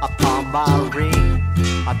 I pawned my ring.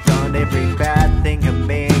 I've done every bad thing a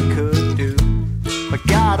man could do, but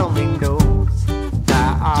God only knows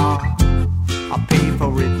that I'll pay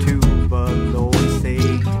for it too. But Lord, say,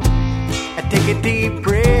 and take a deep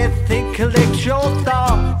breath and collect your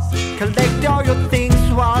thoughts, collect all your things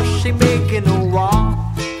while she making a walk.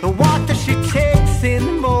 The walk that she takes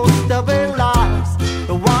in most of her lives,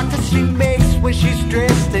 the walk that she makes when she's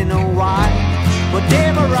dressed in a white.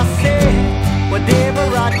 Whatever I said, whatever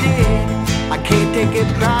I did, I can't take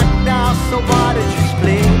it back now, so why did you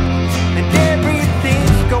split? And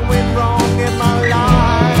everything's going wrong in my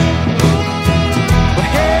life. Well,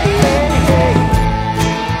 hey, hey, hey.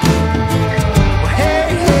 Well, hey,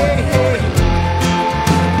 hey, hey.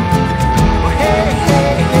 Well, hey,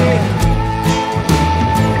 hey, hey.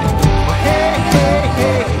 Well, hey, hey,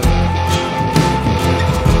 hey.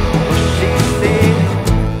 Well, she said,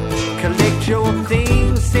 collect your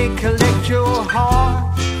things and collect your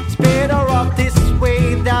heart. It's better off this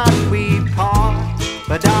way that we part.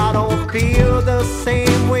 But I don't feel the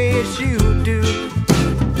same way as you do.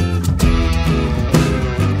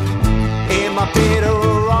 Am I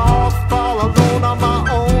better off all alone on my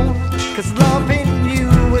own? 'Cause loving you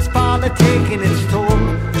is finally taking its toll.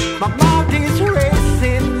 My mind is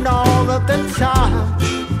racing all of the time,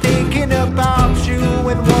 thinking about you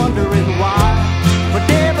and wondering why.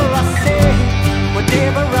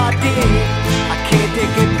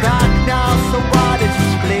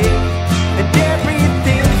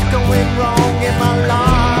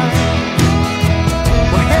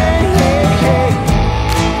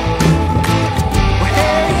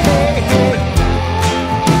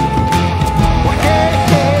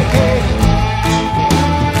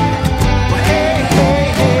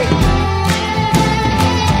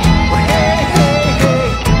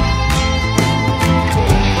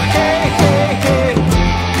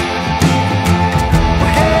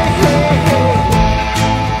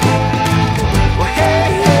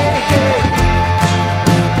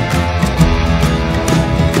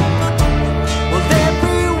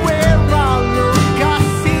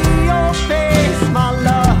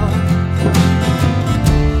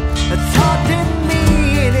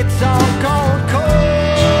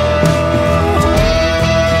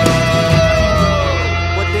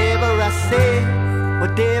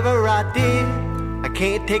 whatever I did, I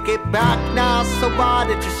can't take it back now, so why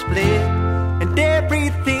did you split? And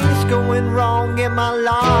everything's going wrong in my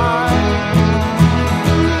life.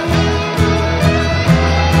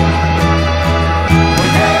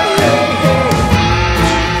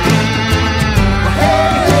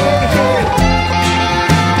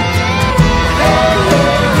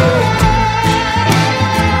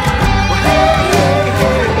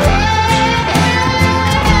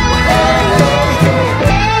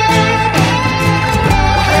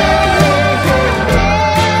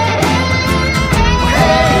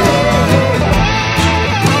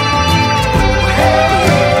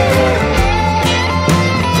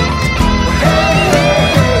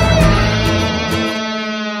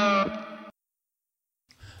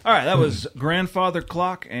 All right, that was Grandfather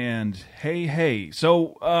Clock and Hey Hey.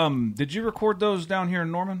 So, did you record those down here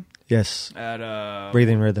in Norman? Yes. At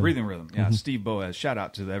Breathing Rhythm. Breathing Rhythm. Yeah, Steve Boaz. Shout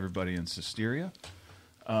out to everybody in Cisteria.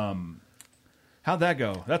 How'd that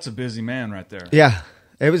go? That's a busy man right there. Yeah,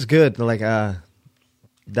 it was good. Like,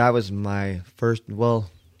 that was my first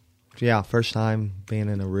time being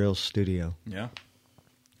in a real studio. Yeah.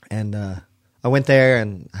 And I went there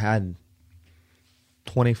and had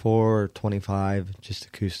 24 or 25 just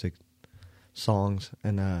acoustic songs,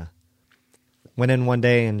 and went in one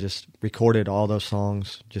day and just recorded all those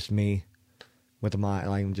songs, just me with my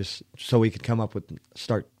like, just so we could come up with,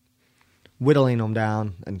 start whittling them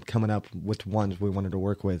down and coming up with ones we wanted to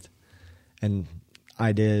work with and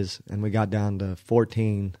ideas, and we got down to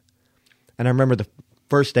 14. And I remember the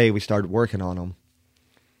first day we started working on them.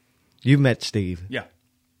 You met Steve. Yeah.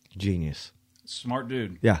 Genius. Smart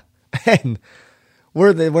dude. Yeah. And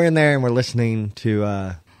we're in there and we're listening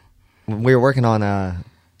to, we were working on, I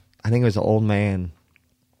think it was an Old Man,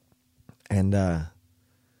 and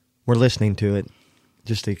we're listening to it,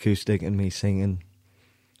 just the acoustic and me singing,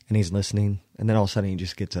 and he's listening, and then all of a sudden he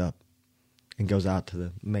just gets up and goes out to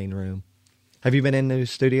the main room. Have you been in the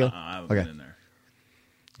studio? I haven't been in there.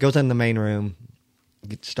 Goes in the main room,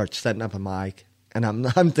 starts setting up a mic, and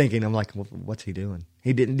I'm thinking, I'm like, what's he doing?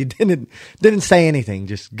 He didn't say anything,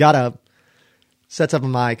 just got up, sets up a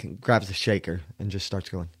mic, and grabs the shaker, and just starts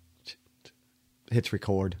going, hits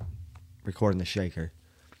recording the shaker.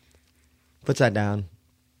 Puts that down,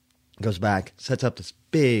 goes back, sets up this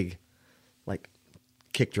big, like,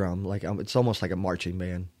 kick drum, like it's almost like a marching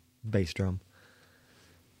band, bass drum.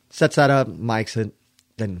 Sets that up, mics it,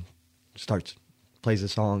 then plays the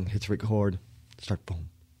song, hits record, start boom,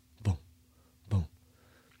 boom, boom.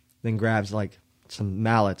 Then grabs, like, some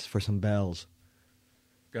mallets for some bells.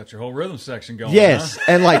 Got your whole rhythm section going. Yes, huh?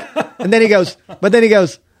 and like, and then he goes,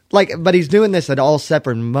 like, but he's doing this at all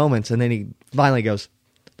separate moments, and then he finally goes,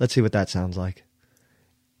 let's see what that sounds like.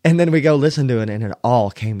 And then we go listen to it, and it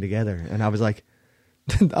all came together, and I was like,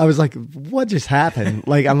 what just happened?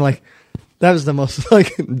 Like, I'm like, that was the most,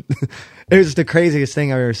 like, it was the craziest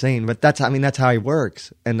thing I've ever seen, but that's how he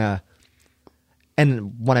works. And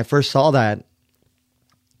when I first saw that,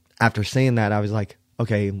 after seeing that, I was like,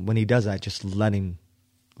 okay, when he does that, just let him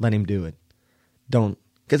do it. Don't,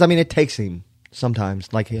 because it takes him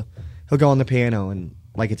sometimes. Like, he'll go on the piano and,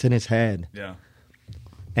 like, it's in his head. Yeah.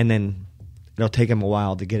 And then it'll take him a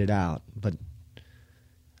while to get it out. But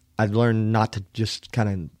I've learned not to just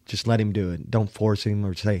just let him do it. Don't force him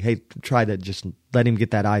or say, hey, try to just let him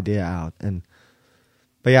get that idea out.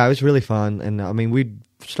 But yeah, it was really fun. And we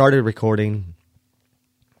started recording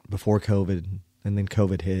before COVID, and then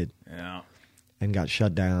COVID hit. Yeah. And got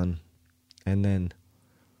shut down. And then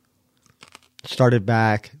started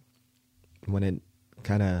back when it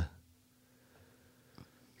kind of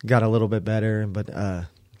got a little bit better, but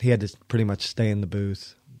he had to pretty much stay in the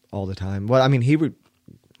booth all the time. Well,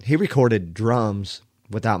 he recorded drums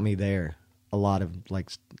without me there a lot of, like,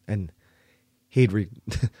 and he'd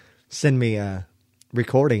send me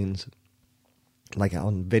recordings, like,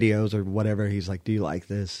 on videos or whatever. He's like, do you like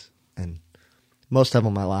this? And most of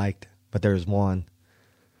them I liked, but there was one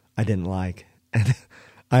I didn't like. And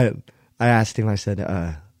I asked him, I said,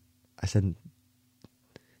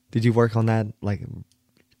 did you work on that, like,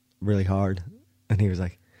 really hard? And he was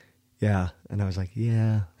like, yeah. And I was like,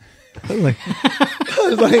 yeah. I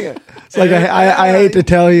hate to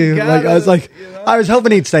tell you. Like, I was like, I was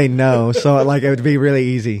hoping he'd say no, so, like, it would be really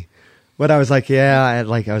easy. But I was like, yeah.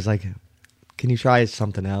 I was like, can you try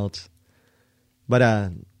something else?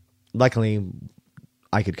 But luckily,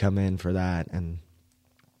 I could come in for that.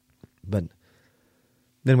 But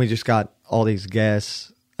then we just got all these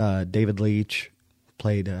guests. David Leach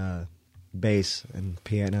played bass and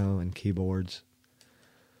piano and keyboards,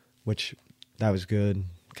 which that was good.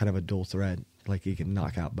 Kind of a dual threat, like he can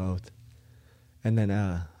knock out both. And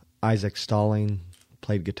then Isaac Stalling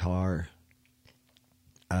played guitar.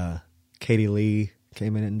 Katie Lee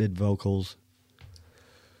came in and did vocals,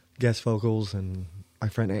 guest vocals, and my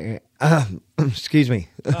friend Aaron, excuse me.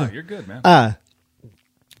 Oh, you're good, man.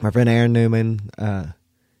 My friend Aaron Newman,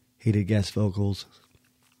 he did guest vocals.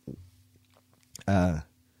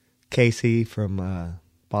 Casey from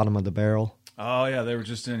Bottom of the Barrel Oh yeah, they were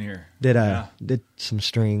just in here. did some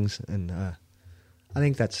strings, and I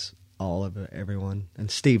think that's all of everyone.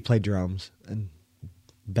 And Steve played drums and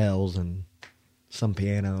bells and some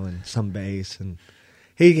piano and some bass, and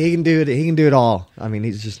he can do it. He can do it all. I mean,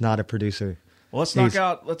 he's just not a producer. Well, let's knock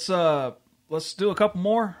out. Let's do a couple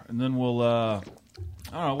more, and then we'll. I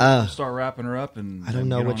don't know. We'll start wrapping her up, and I don't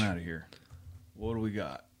know get which. on out of here. What do we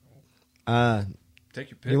got?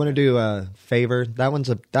 Take your pick. You want to do Favor? That one's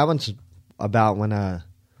about when I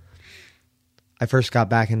first got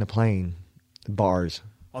back into playing bars.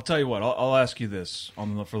 I'll tell you what. I'll ask you this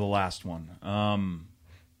for the last one.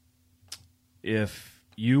 If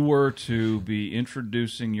you were to be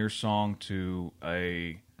introducing your song to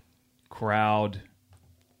a crowd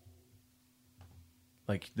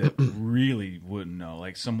like that really wouldn't know,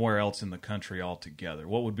 like somewhere else in the country altogether,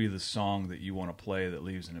 what would be the song that you want to play that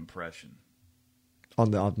leaves an impression?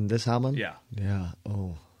 On this album? Yeah. Yeah.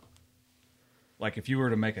 Oh. Like if you were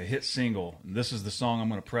to make a hit single, and this is the song I'm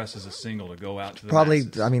going to press as a single to go out to the Probably,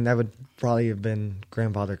 masses. I mean, that would probably have been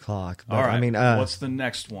Grandfather Clock. But, All right. I mean, what's the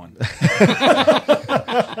next one?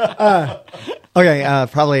 okay,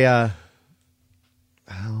 probably,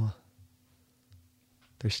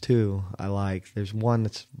 there's two I like. There's one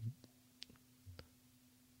that's,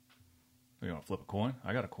 You want to flip a coin?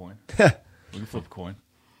 I got a coin. We can flip a coin.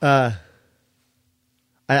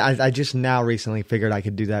 I just now recently figured I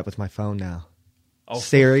could do that with my phone now. Oh,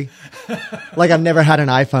 Siri. Like I've never had an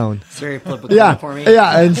iPhone. Siri, flip a coin for me.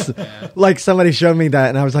 Yeah, and like somebody showed me that,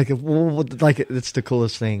 and I was like, well, like it's the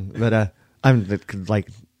coolest thing. But I'm like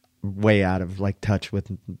way out of like touch with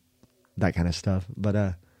that kind of stuff. But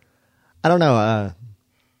I don't know.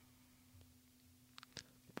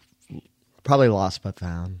 Probably Lost but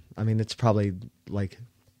Found. I mean, it's probably like.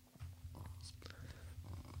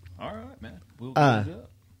 All right, man. We'll get it up.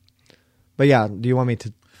 But yeah, do you want me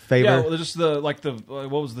to Favor? Yeah, well, just what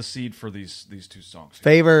was the seed for these two songs?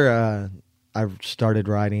 Favor, I started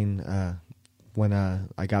writing when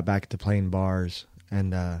I got back to playing bars,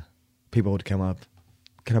 and people would come up,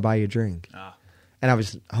 "Can I buy you a drink?" And I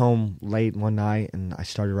was home late one night, and I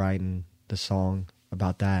started writing the song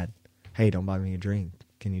about that. Hey, don't buy me a drink.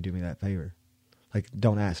 Can you do me that favor? Like,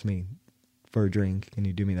 don't ask me for a drink. Can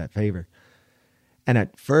you do me that favor? And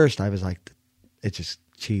at first, I was like, it's just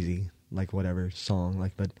cheesy, like whatever song,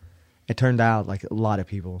 like. But it turned out like a lot of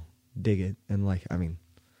people dig it, and like, I mean,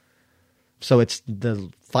 so it's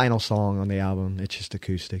the final song on the album. It's just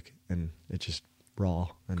acoustic, and it's just raw,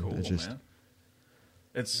 and Cool, it's just. Man.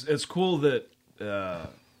 It's cool that.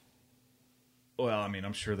 Well, I mean,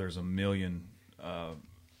 I'm sure there's a million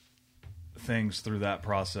things through that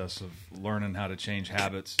process of learning how to change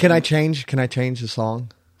habits. Can I change the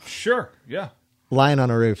song? Sure. Yeah. Lying on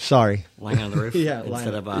a Roof. Sorry. Lying on the roof Yeah,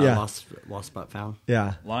 instead of yeah. lost but found.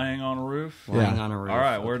 Yeah. Lying on a roof. Lying on a roof. All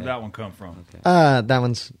right. Where did Okay. that one come from? Okay. That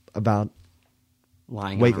one's about.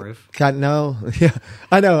 Lying on a roof. God, no. Yeah,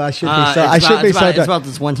 I know. I should be. It's about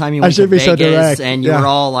this one time you went to should be Vegas so direct. and you Yeah. were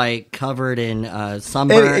all like covered in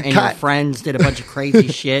sunburn, and your friends did a bunch of crazy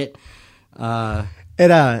shit, and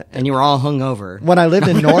you were all hungover. When I lived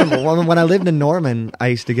in Norman, when I lived in Norman, I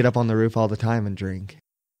used to get up on the roof all the time and drink.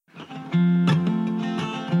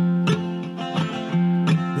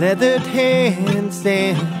 Leathered hands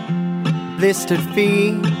and blistered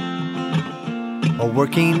feet. A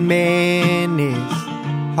working man is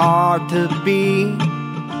hard to be.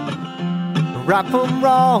 Right from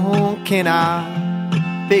wrong, can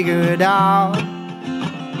I figure it out?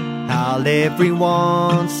 How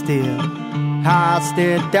everyone still hides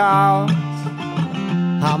their doubts.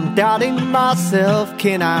 I'm doubting myself,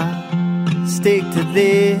 can I stick to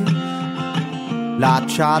this? I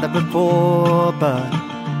tried it before, but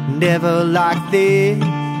never like this.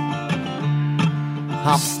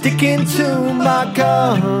 I'm sticking to my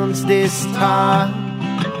guns this time,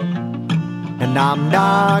 and I'm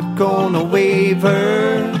not gonna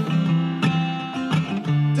waver.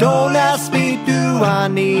 Don't ask me, do I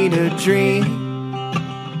need a drink?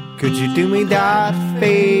 Could you do me that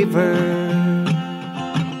favor?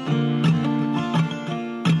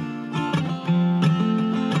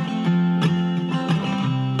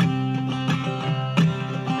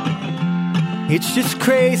 It's just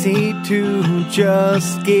crazy to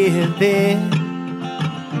just give in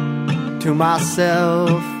to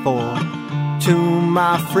myself or to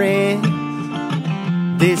my friends.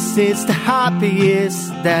 This is the happiest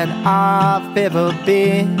that I've ever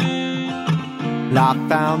been. I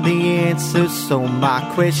found the answers, so my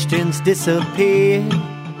questions disappeared.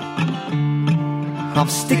 I'm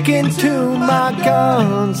sticking to my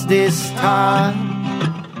guns this time,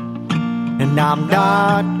 and I'm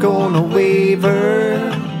not gonna waver.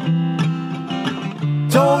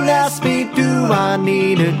 Don't ask me, do I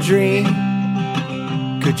need a drink?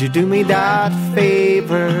 Could you do me that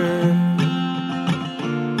favor?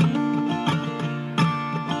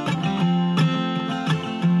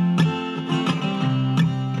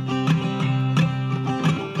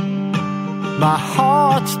 My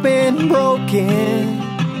heart's been broken,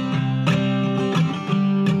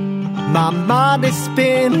 my mind has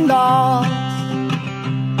been lost,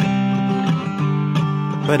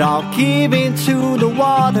 but I'll give into the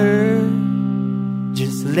water,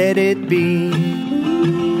 just let it be.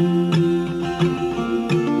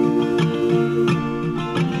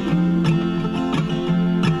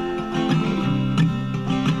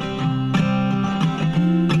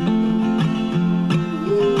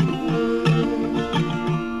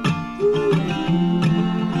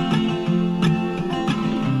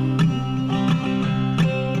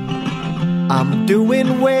 I'm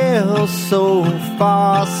doing well, so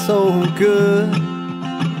far so good,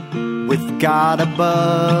 with God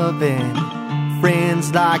above and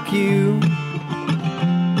friends like you.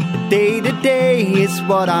 Day to day is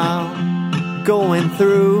what I'm going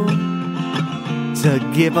through. To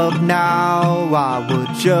give up now, I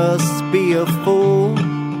would just be a fool.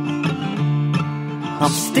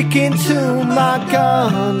 I'm sticking to my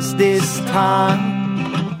guns this time,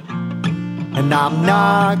 and I'm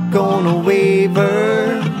not gonna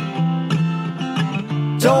waver.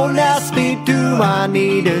 Don't ask me, do I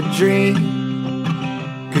need a drink?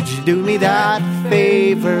 Could you do me that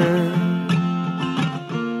favor?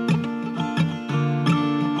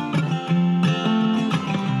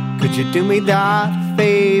 Could you do me that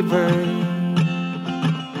favor?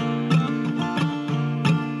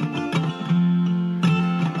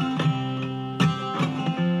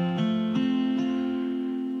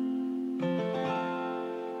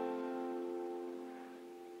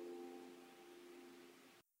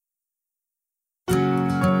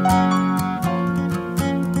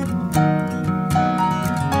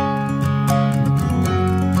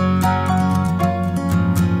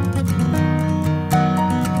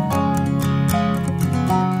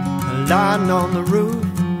 Lying on the roof,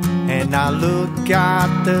 and I look at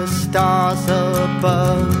the stars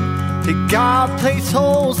above. Did God place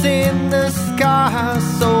holes in the sky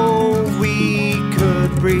so we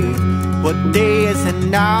could breathe? What day is it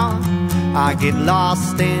now? I get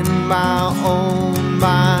lost in my own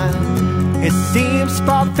mind. It seems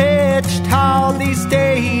far-fetched how these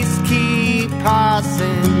days keep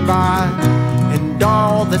passing by, and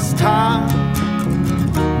all this time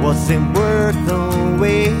wasn't worth the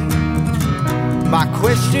wait. My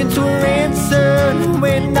questions were answered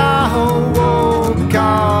when I woke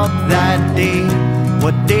up that day.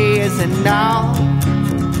 What day is it now?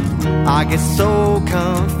 I get so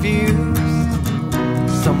confused.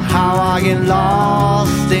 Somehow I get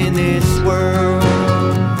lost in this world.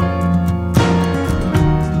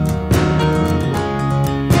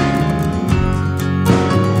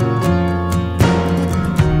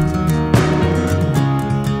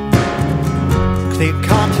 Clear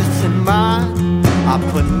conscience in mind, I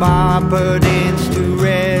put my burdens to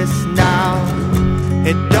rest now.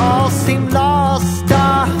 It all seemed lost,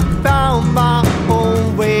 I found my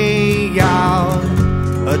own way out.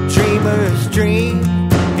 A dreamer's dream,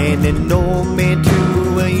 and an old man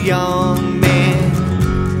to a young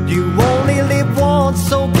man. You only live once,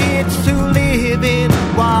 so get to living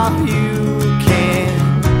while you can.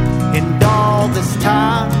 And all this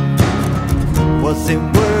time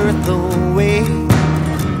wasn't worth the wait.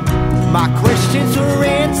 My questions were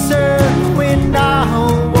answered when I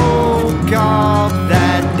woke up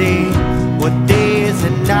that day. What day is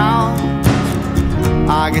it now?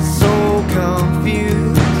 I get so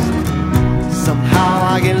confused. Somehow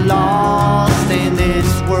I get lost in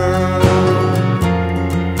this world.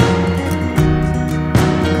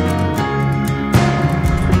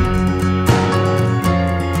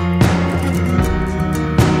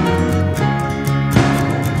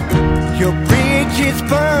 Your bridge is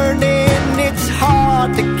burning, it's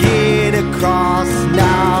hard to get across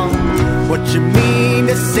now. What you mean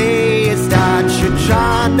to say is that you're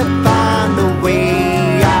trying to find a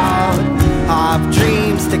way out. I've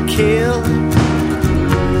dreams to kill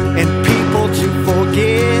and people to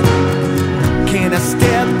forget.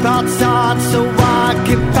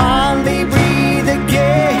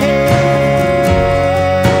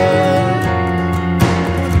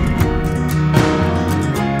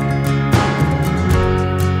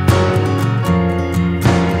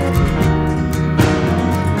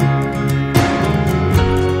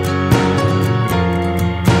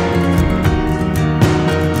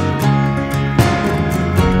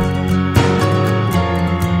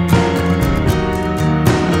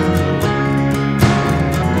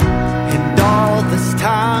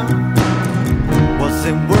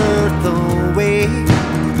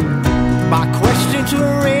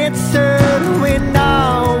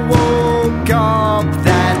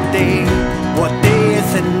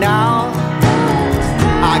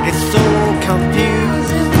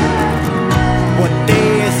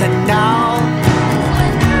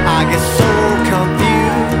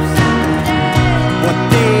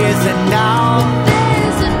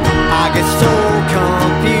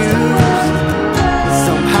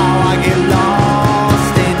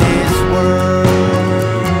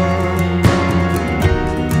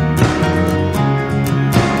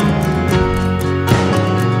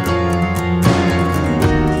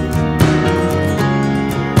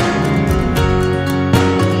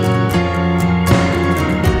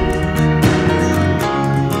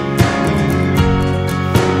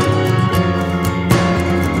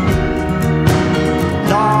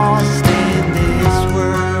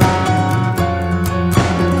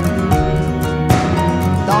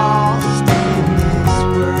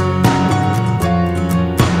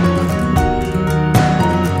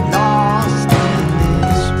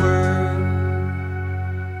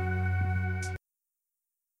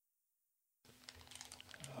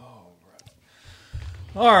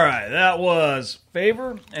 All right, that was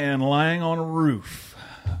Favor and Lying on a Roof.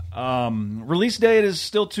 Release date is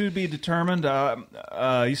still to be determined.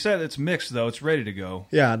 You said it's mixed, though. It's ready to go.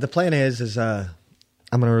 Yeah, the plan is I'm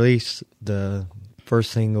going to release the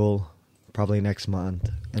first single probably next month,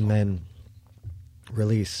 and then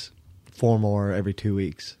release 4 more every 2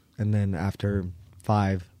 weeks, and then after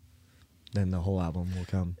 5, then the whole album will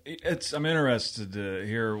come. I'm interested to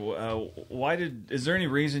hear is there any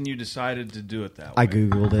reason you decided to do it that way? I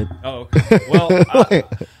Googled it. Oh, okay.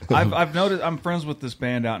 Well, I've noticed I'm friends with this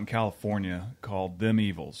band out in California called Them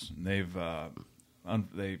Evils. They've their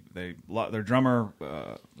drummer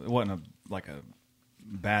it wasn't a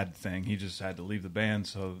bad thing. He just had to leave the band,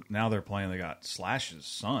 so now they're playing. They got Slash's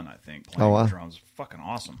son, I think, playing the drums. Fucking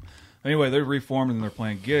awesome. Anyway, they're reformed and they're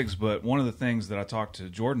playing gigs. But one of the things that I talked to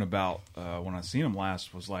Jordan about when I seen him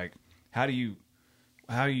last was like,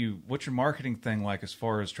 what's your marketing thing like as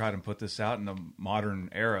far as trying to put this out in the modern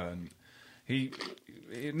era? And he,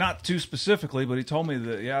 not too specifically, but he told me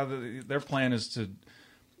that their plan is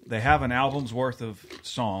they have an album's worth of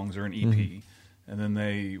songs or an EP, and then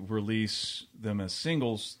they release them as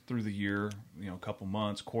singles through the year, a couple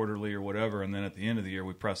months, quarterly or whatever, and then at the end of the year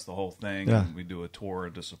we press the whole thing and we do a tour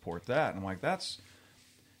to support that. And I'm like, that's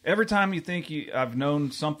every time you think I've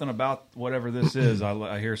known something about whatever this is,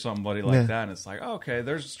 I hear somebody like that, and it's like, okay,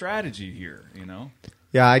 there's a strategy here,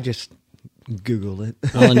 Yeah, I just Googled it.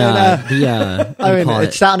 Well, no,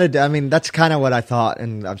 it sounded. I mean, that's kind of what I thought,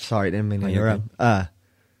 and I'm sorry, I didn't mean to interrupt.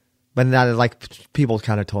 But now, like, people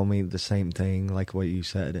kind of told me the same thing, like what you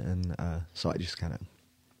said, and so I just kind of,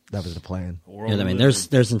 that was the plan. Yeah, I mean,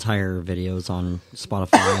 there's entire videos on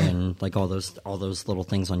Spotify and like all those little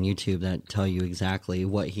things on YouTube that tell you exactly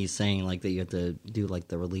what he's saying, like that you have to do like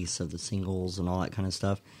the release of the singles and all that kind of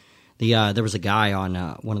stuff. There was a guy on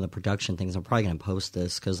one of the production things. I'm probably gonna post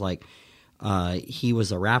this because he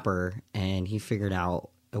was a rapper and he figured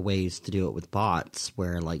out ways to do it with bots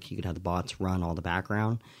where like you could have the bots run all the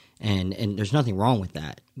background. And there's nothing wrong with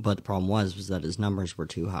that, but the problem was that his numbers were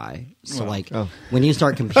too high. So when you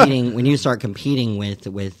start competing, with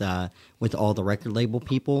all the record label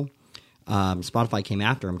people, Spotify came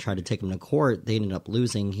after him, tried to take him to court. They ended up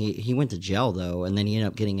losing. He went to jail though, and then he ended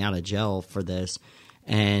up getting out of jail for this.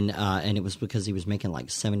 And it was because he was making like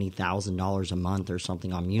 $70,000 a month or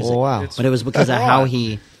something on music. Oh, wow! But it was because of how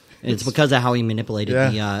he manipulated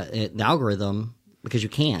the algorithm, because you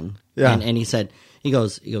can. Yeah. And he said. He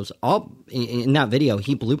goes, in that video,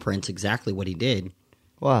 he blueprints exactly what he did.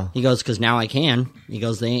 Wow. He goes, because now I can. He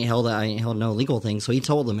goes, I ain't held no legal thing. So he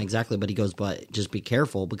told them exactly, but he goes, but just be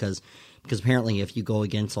careful because apparently if you go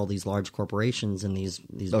against all these large corporations and these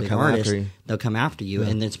big artists, they'll come after you. Yeah.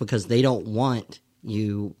 And it's because they don't want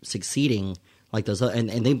you succeeding like those.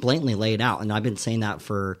 And they blatantly lay it out. And I've been saying that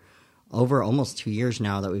for over almost 2 years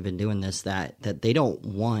now that we've been doing this, that they don't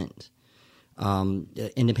want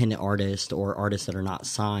independent artists or artists that are not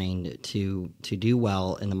signed to do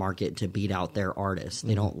well in the market to beat out their artists.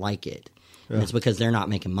 They don't like it. Yeah. And it's because they're not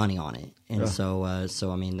making money on it. And so I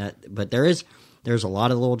mean that. But there's a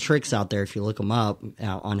lot of little tricks out there if you look them up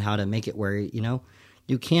on how to make it where you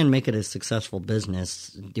can make it a successful business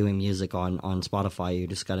doing music on Spotify. You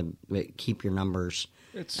just got to keep your numbers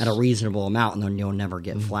at a reasonable amount, and then you'll never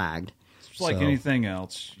get flagged. It's like anything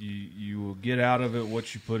else. You will get out of it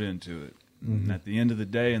what you put into it. Mm-hmm. At the end of the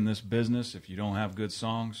day, in this business, if you don't have good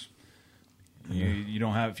songs, if you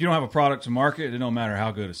don't have a product to market, it don't matter how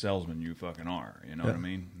good a salesman you fucking are. You know what I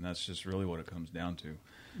mean? And that's just really what it comes down to.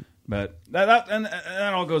 But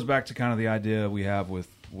that all goes back to kind of the idea we have with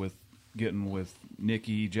getting with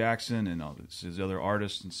Nicky Jackson and all his other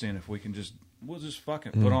artists and seeing if we'll just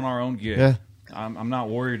fucking put on our own gig. Yeah. I'm not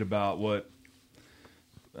worried about what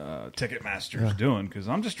Ticketmaster's doing because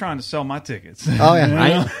I'm just trying to sell my tickets. Oh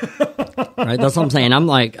yeah, right. That's what I'm saying.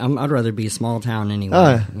 I'd rather be a small town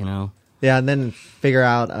anyway. Yeah, and then figure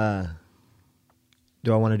out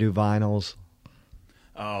do I want to do vinyls?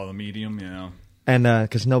 Oh, the medium, and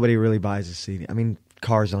because nobody really buys a CD. I mean,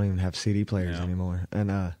 cars don't even have CD players anymore,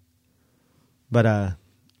 and but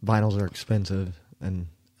vinyls are expensive and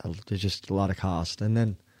there's just a lot of cost. And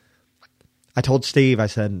then I told Steve, I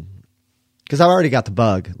said. Because I already got the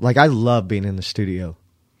bug. Like, I love being in the studio.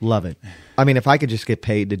 Love it. I mean, if I could just get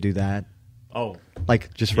paid to do that. Oh.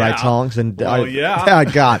 Like, just write songs. And yeah.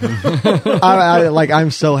 God.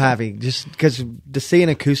 I'm so happy. Just because to see an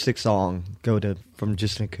acoustic song go from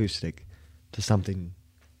just an acoustic to something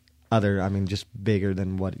other, I mean, just bigger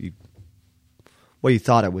than what you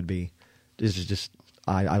thought it would be. This is just,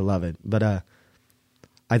 I love it. But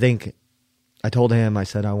I think, I told him, I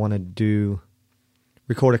said, I want to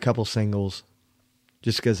record a couple singles,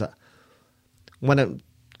 just because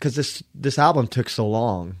because this album took so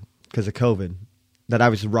long because of COVID that I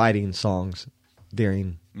was writing songs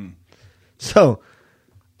during. So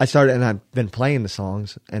I started, and I've been playing the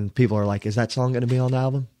songs, and people are like, "Is that song going to be on the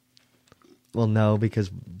album?" Well, no, because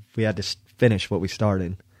we had to finish what we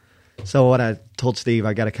started. So what I told Steve,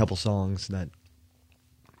 I got a couple songs that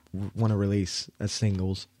want to release as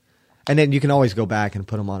singles, and then you can always go back and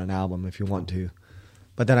put them on an album if you want to.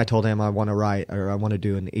 But then I told him I want to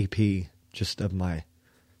do an EP just of my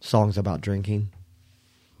songs about drinking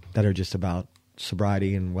that are just about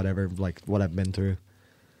sobriety and whatever, like what I've been through,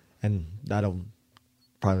 and that'll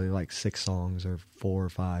probably like 6 songs or 4 or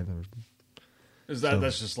 5.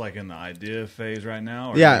 That's just like in the idea phase right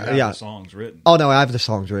now? Or Yeah, do you have yeah. the songs written? Oh no, I have the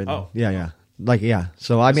songs written. Oh. Yeah. Like, yeah.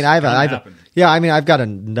 So I mean, It's gonna happen. I've got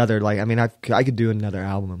another, like, I mean, I could do another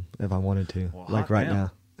album if I wanted to, Well, like hot right damn.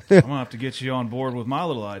 now. I'm going to have to get you on board with my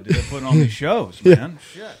little idea of putting on these shows, man.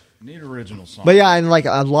 Shit. Need original songs. But yeah, and like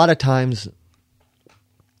a lot of times,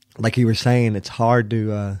 like you were saying, it's hard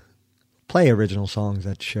to play original songs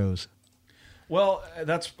at shows. Well,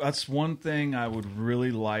 that's one thing I would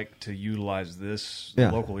really like to utilize this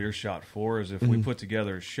Yeah. local earshot for is if we put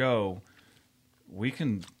together a show, we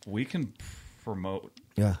can promote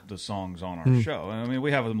the songs on our show. I mean,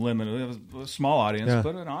 we have a a small audience,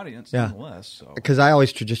 but an audience nonetheless. So. Because I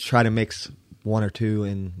always just try to mix 1 or 2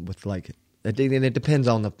 in with like, and it depends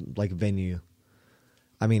on the like venue.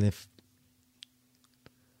 I mean, if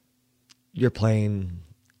you're playing,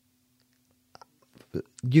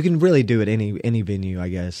 you can really do it any venue, I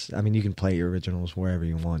guess. I mean, you can play your originals wherever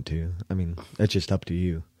you want to. I mean, it's just up to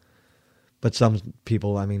you. But some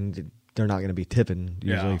people, I mean, they're not going to be tipping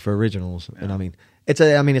usually for originals, and I mean,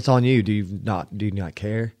 it's on you. Do you not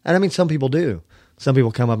care? And I mean, some people do. Some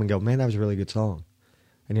people come up and go, "Man, that was a really good song,"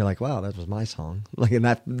 and you're like, "Wow, that was my song." Like, and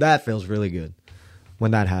that feels really good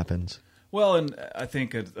when that happens. Well, and I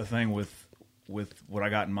think a thing with what I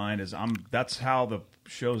got in mind is that's how the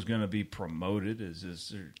show's going to be promoted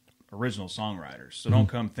is original songwriters. So don't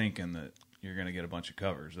come thinking that you're going to get a bunch of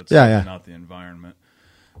covers. That's not the environment.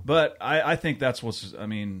 But I think that's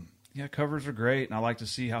covers are great, and I like to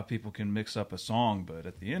see how people can mix up a song. But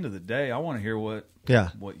at the end of the day, I want to hear what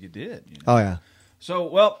you did. You know? Oh yeah. So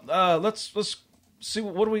let's see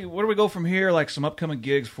what do we go from here? Like some upcoming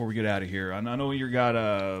gigs before we get out of here. I know you got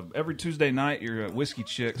every Tuesday night you're at Whiskey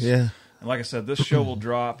Chicks. Yeah. And like I said, this show will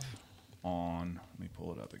drop on. Let me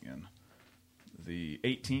pull it up again. The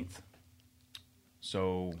 18th.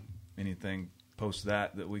 So anything post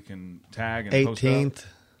that we can tag and 18th. Post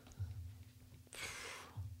up?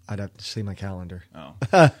 I'd have to see my calendar.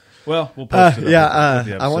 Oh. Well, we'll post it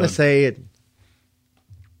up. I want to say it.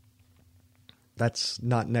 That's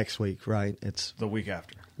not next week, right? It's the week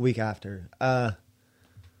after. Week after. I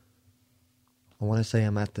want to say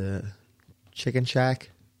I'm at the Chicken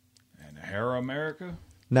Shack. And Hara America?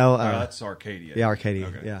 No, that's Arcadia. Yeah, Arcadia.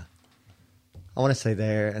 Okay. Yeah. I want to say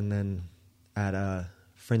there, and then at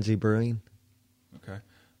Frenzy Brewing. Okay.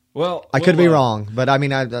 Well, I could be wrong, but I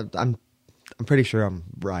mean, I'm pretty sure I'm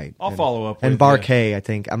right. I'll follow up. And with Bar you. K, I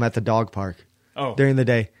think I'm at the dog park. Oh, during the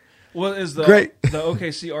day. Well, is the Great. the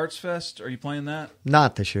OKC Arts Fest? Are you playing that?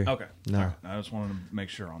 Not this year. Okay. No. All right. I just wanted to make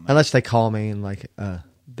sure on that. Unless they call me and like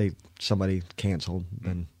somebody canceled,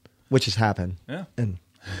 then which has happened. Yeah. And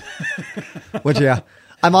which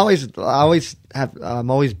I'm always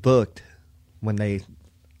booked when they.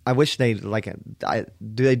 I wish they do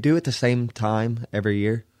they do it the same time every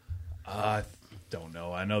year? I don't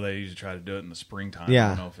know. I know they usually try to do it in the springtime. Yeah. I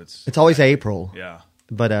don't know if it's always April. Yeah.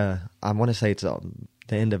 But I want to say it's the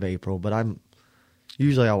end of April. But I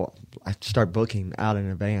start booking out in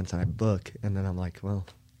advance, and I book, and then I'm like, well,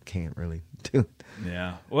 can't really do it.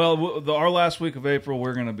 Yeah. Well, our last week of April,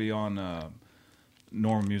 we're going to be on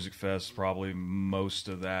Normal Music Fest. Probably most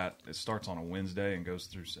of that. It starts on a Wednesday and goes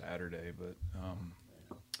through Saturday. But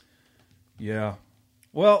yeah.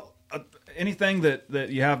 Well, anything that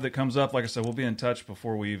you have that comes up, like I said, we'll be in touch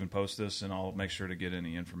before we even post this, and I'll make sure to get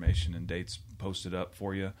any information and dates posted up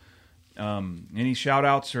for you. Any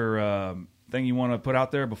shout-outs or thing you want to put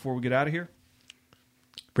out there before we get out of here?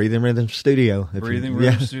 Breathing Rhythm Studio. Breathing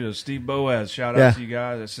Rhythm Studio. Steve Boaz, shout out to you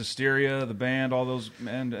guys. It's Hysteria, the band, all those,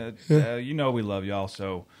 man. You know we love y'all.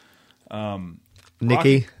 So,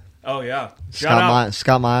 Nikki. Oh yeah, shout out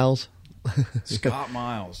Scott Miles. Scott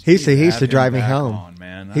Miles. He used to drive me home. On,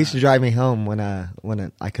 man. He used to drive me home when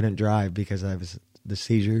I couldn't drive because I was the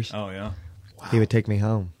seizures. Oh yeah. Wow. He would take me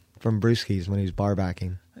home from Brewski's when he was bar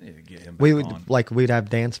backing. I need to get him. We'd have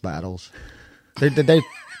dance battles. They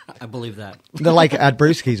I believe that. They're like at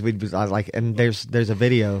Brewski's. We'd be like, and there's a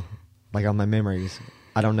video like on my memories.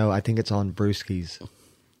 I don't know. I think it's on Brewski's.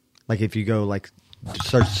 Like if you go like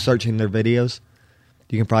searching their videos,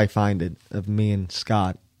 you can probably find it of me and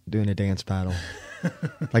Scott doing a dance battle,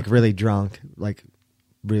 like really drunk, like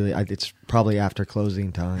really. It's probably after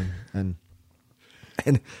closing time, and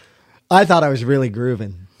I thought I was really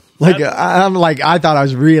grooving. Like I thought I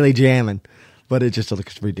was really jamming, but it just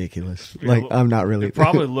looks ridiculous. Like I'm not really. It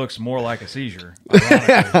probably looks more like a seizure.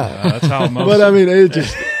 That's how most. But I mean, it's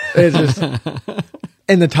just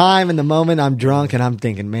in the time and the moment I'm drunk and I'm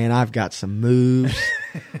thinking, man, I've got some moves.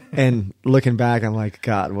 And looking back, I'm like,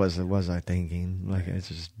 God, was I thinking? Like it's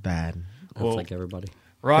just bad. That's like everybody.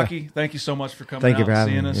 Rocky, thank you so much for coming Thank out you for and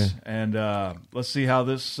having seeing us. me, And let's see how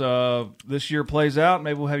this year plays out.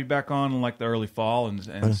 Maybe we'll have you back on in like the early fall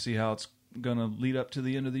and see how it's going to lead up to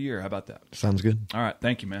the end of the year. How about that? Sounds good. All right.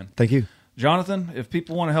 Thank you, man. Thank you. Jonathan, if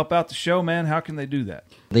people want to help out the show, man, how can they do that?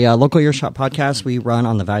 The Local Earshot podcast, we run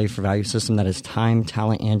on the value for value system that is time,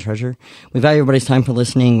 talent, and treasure. We value everybody's time for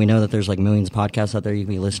listening. We know that there's like millions of podcasts out there you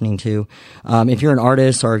can be listening to. If you're an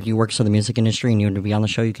artist or if you work in the music industry and you want to be on the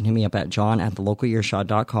show, you can hit me up at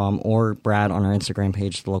john@thelocalearshot.com or Brad on our Instagram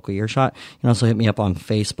page, The Local Earshot. You can also hit me up on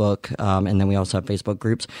Facebook, and then we also have Facebook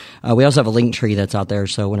groups. We also have a link tree that's out there,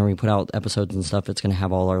 so whenever we put out episodes and stuff, it's going to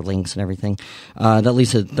have all our links and everything. That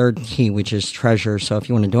leads to the third key, which is treasure. So if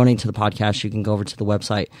you want to donate to the podcast, you can go over to the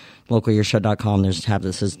website, localearshot.com. There's a tab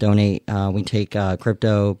that says donate. We take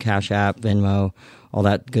crypto, Cash App, Venmo, all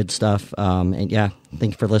that good stuff. And yeah,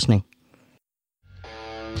 thank you for listening.